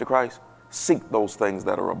give your life to Christ, seek those things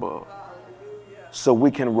that are above. So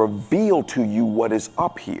we can reveal to you what is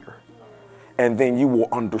up here. And then you will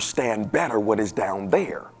understand better what is down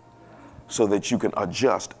there, so that you can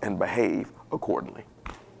adjust and behave accordingly.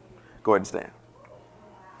 Go ahead and stand.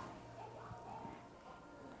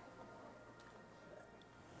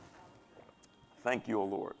 Thank you, O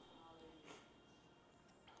Lord.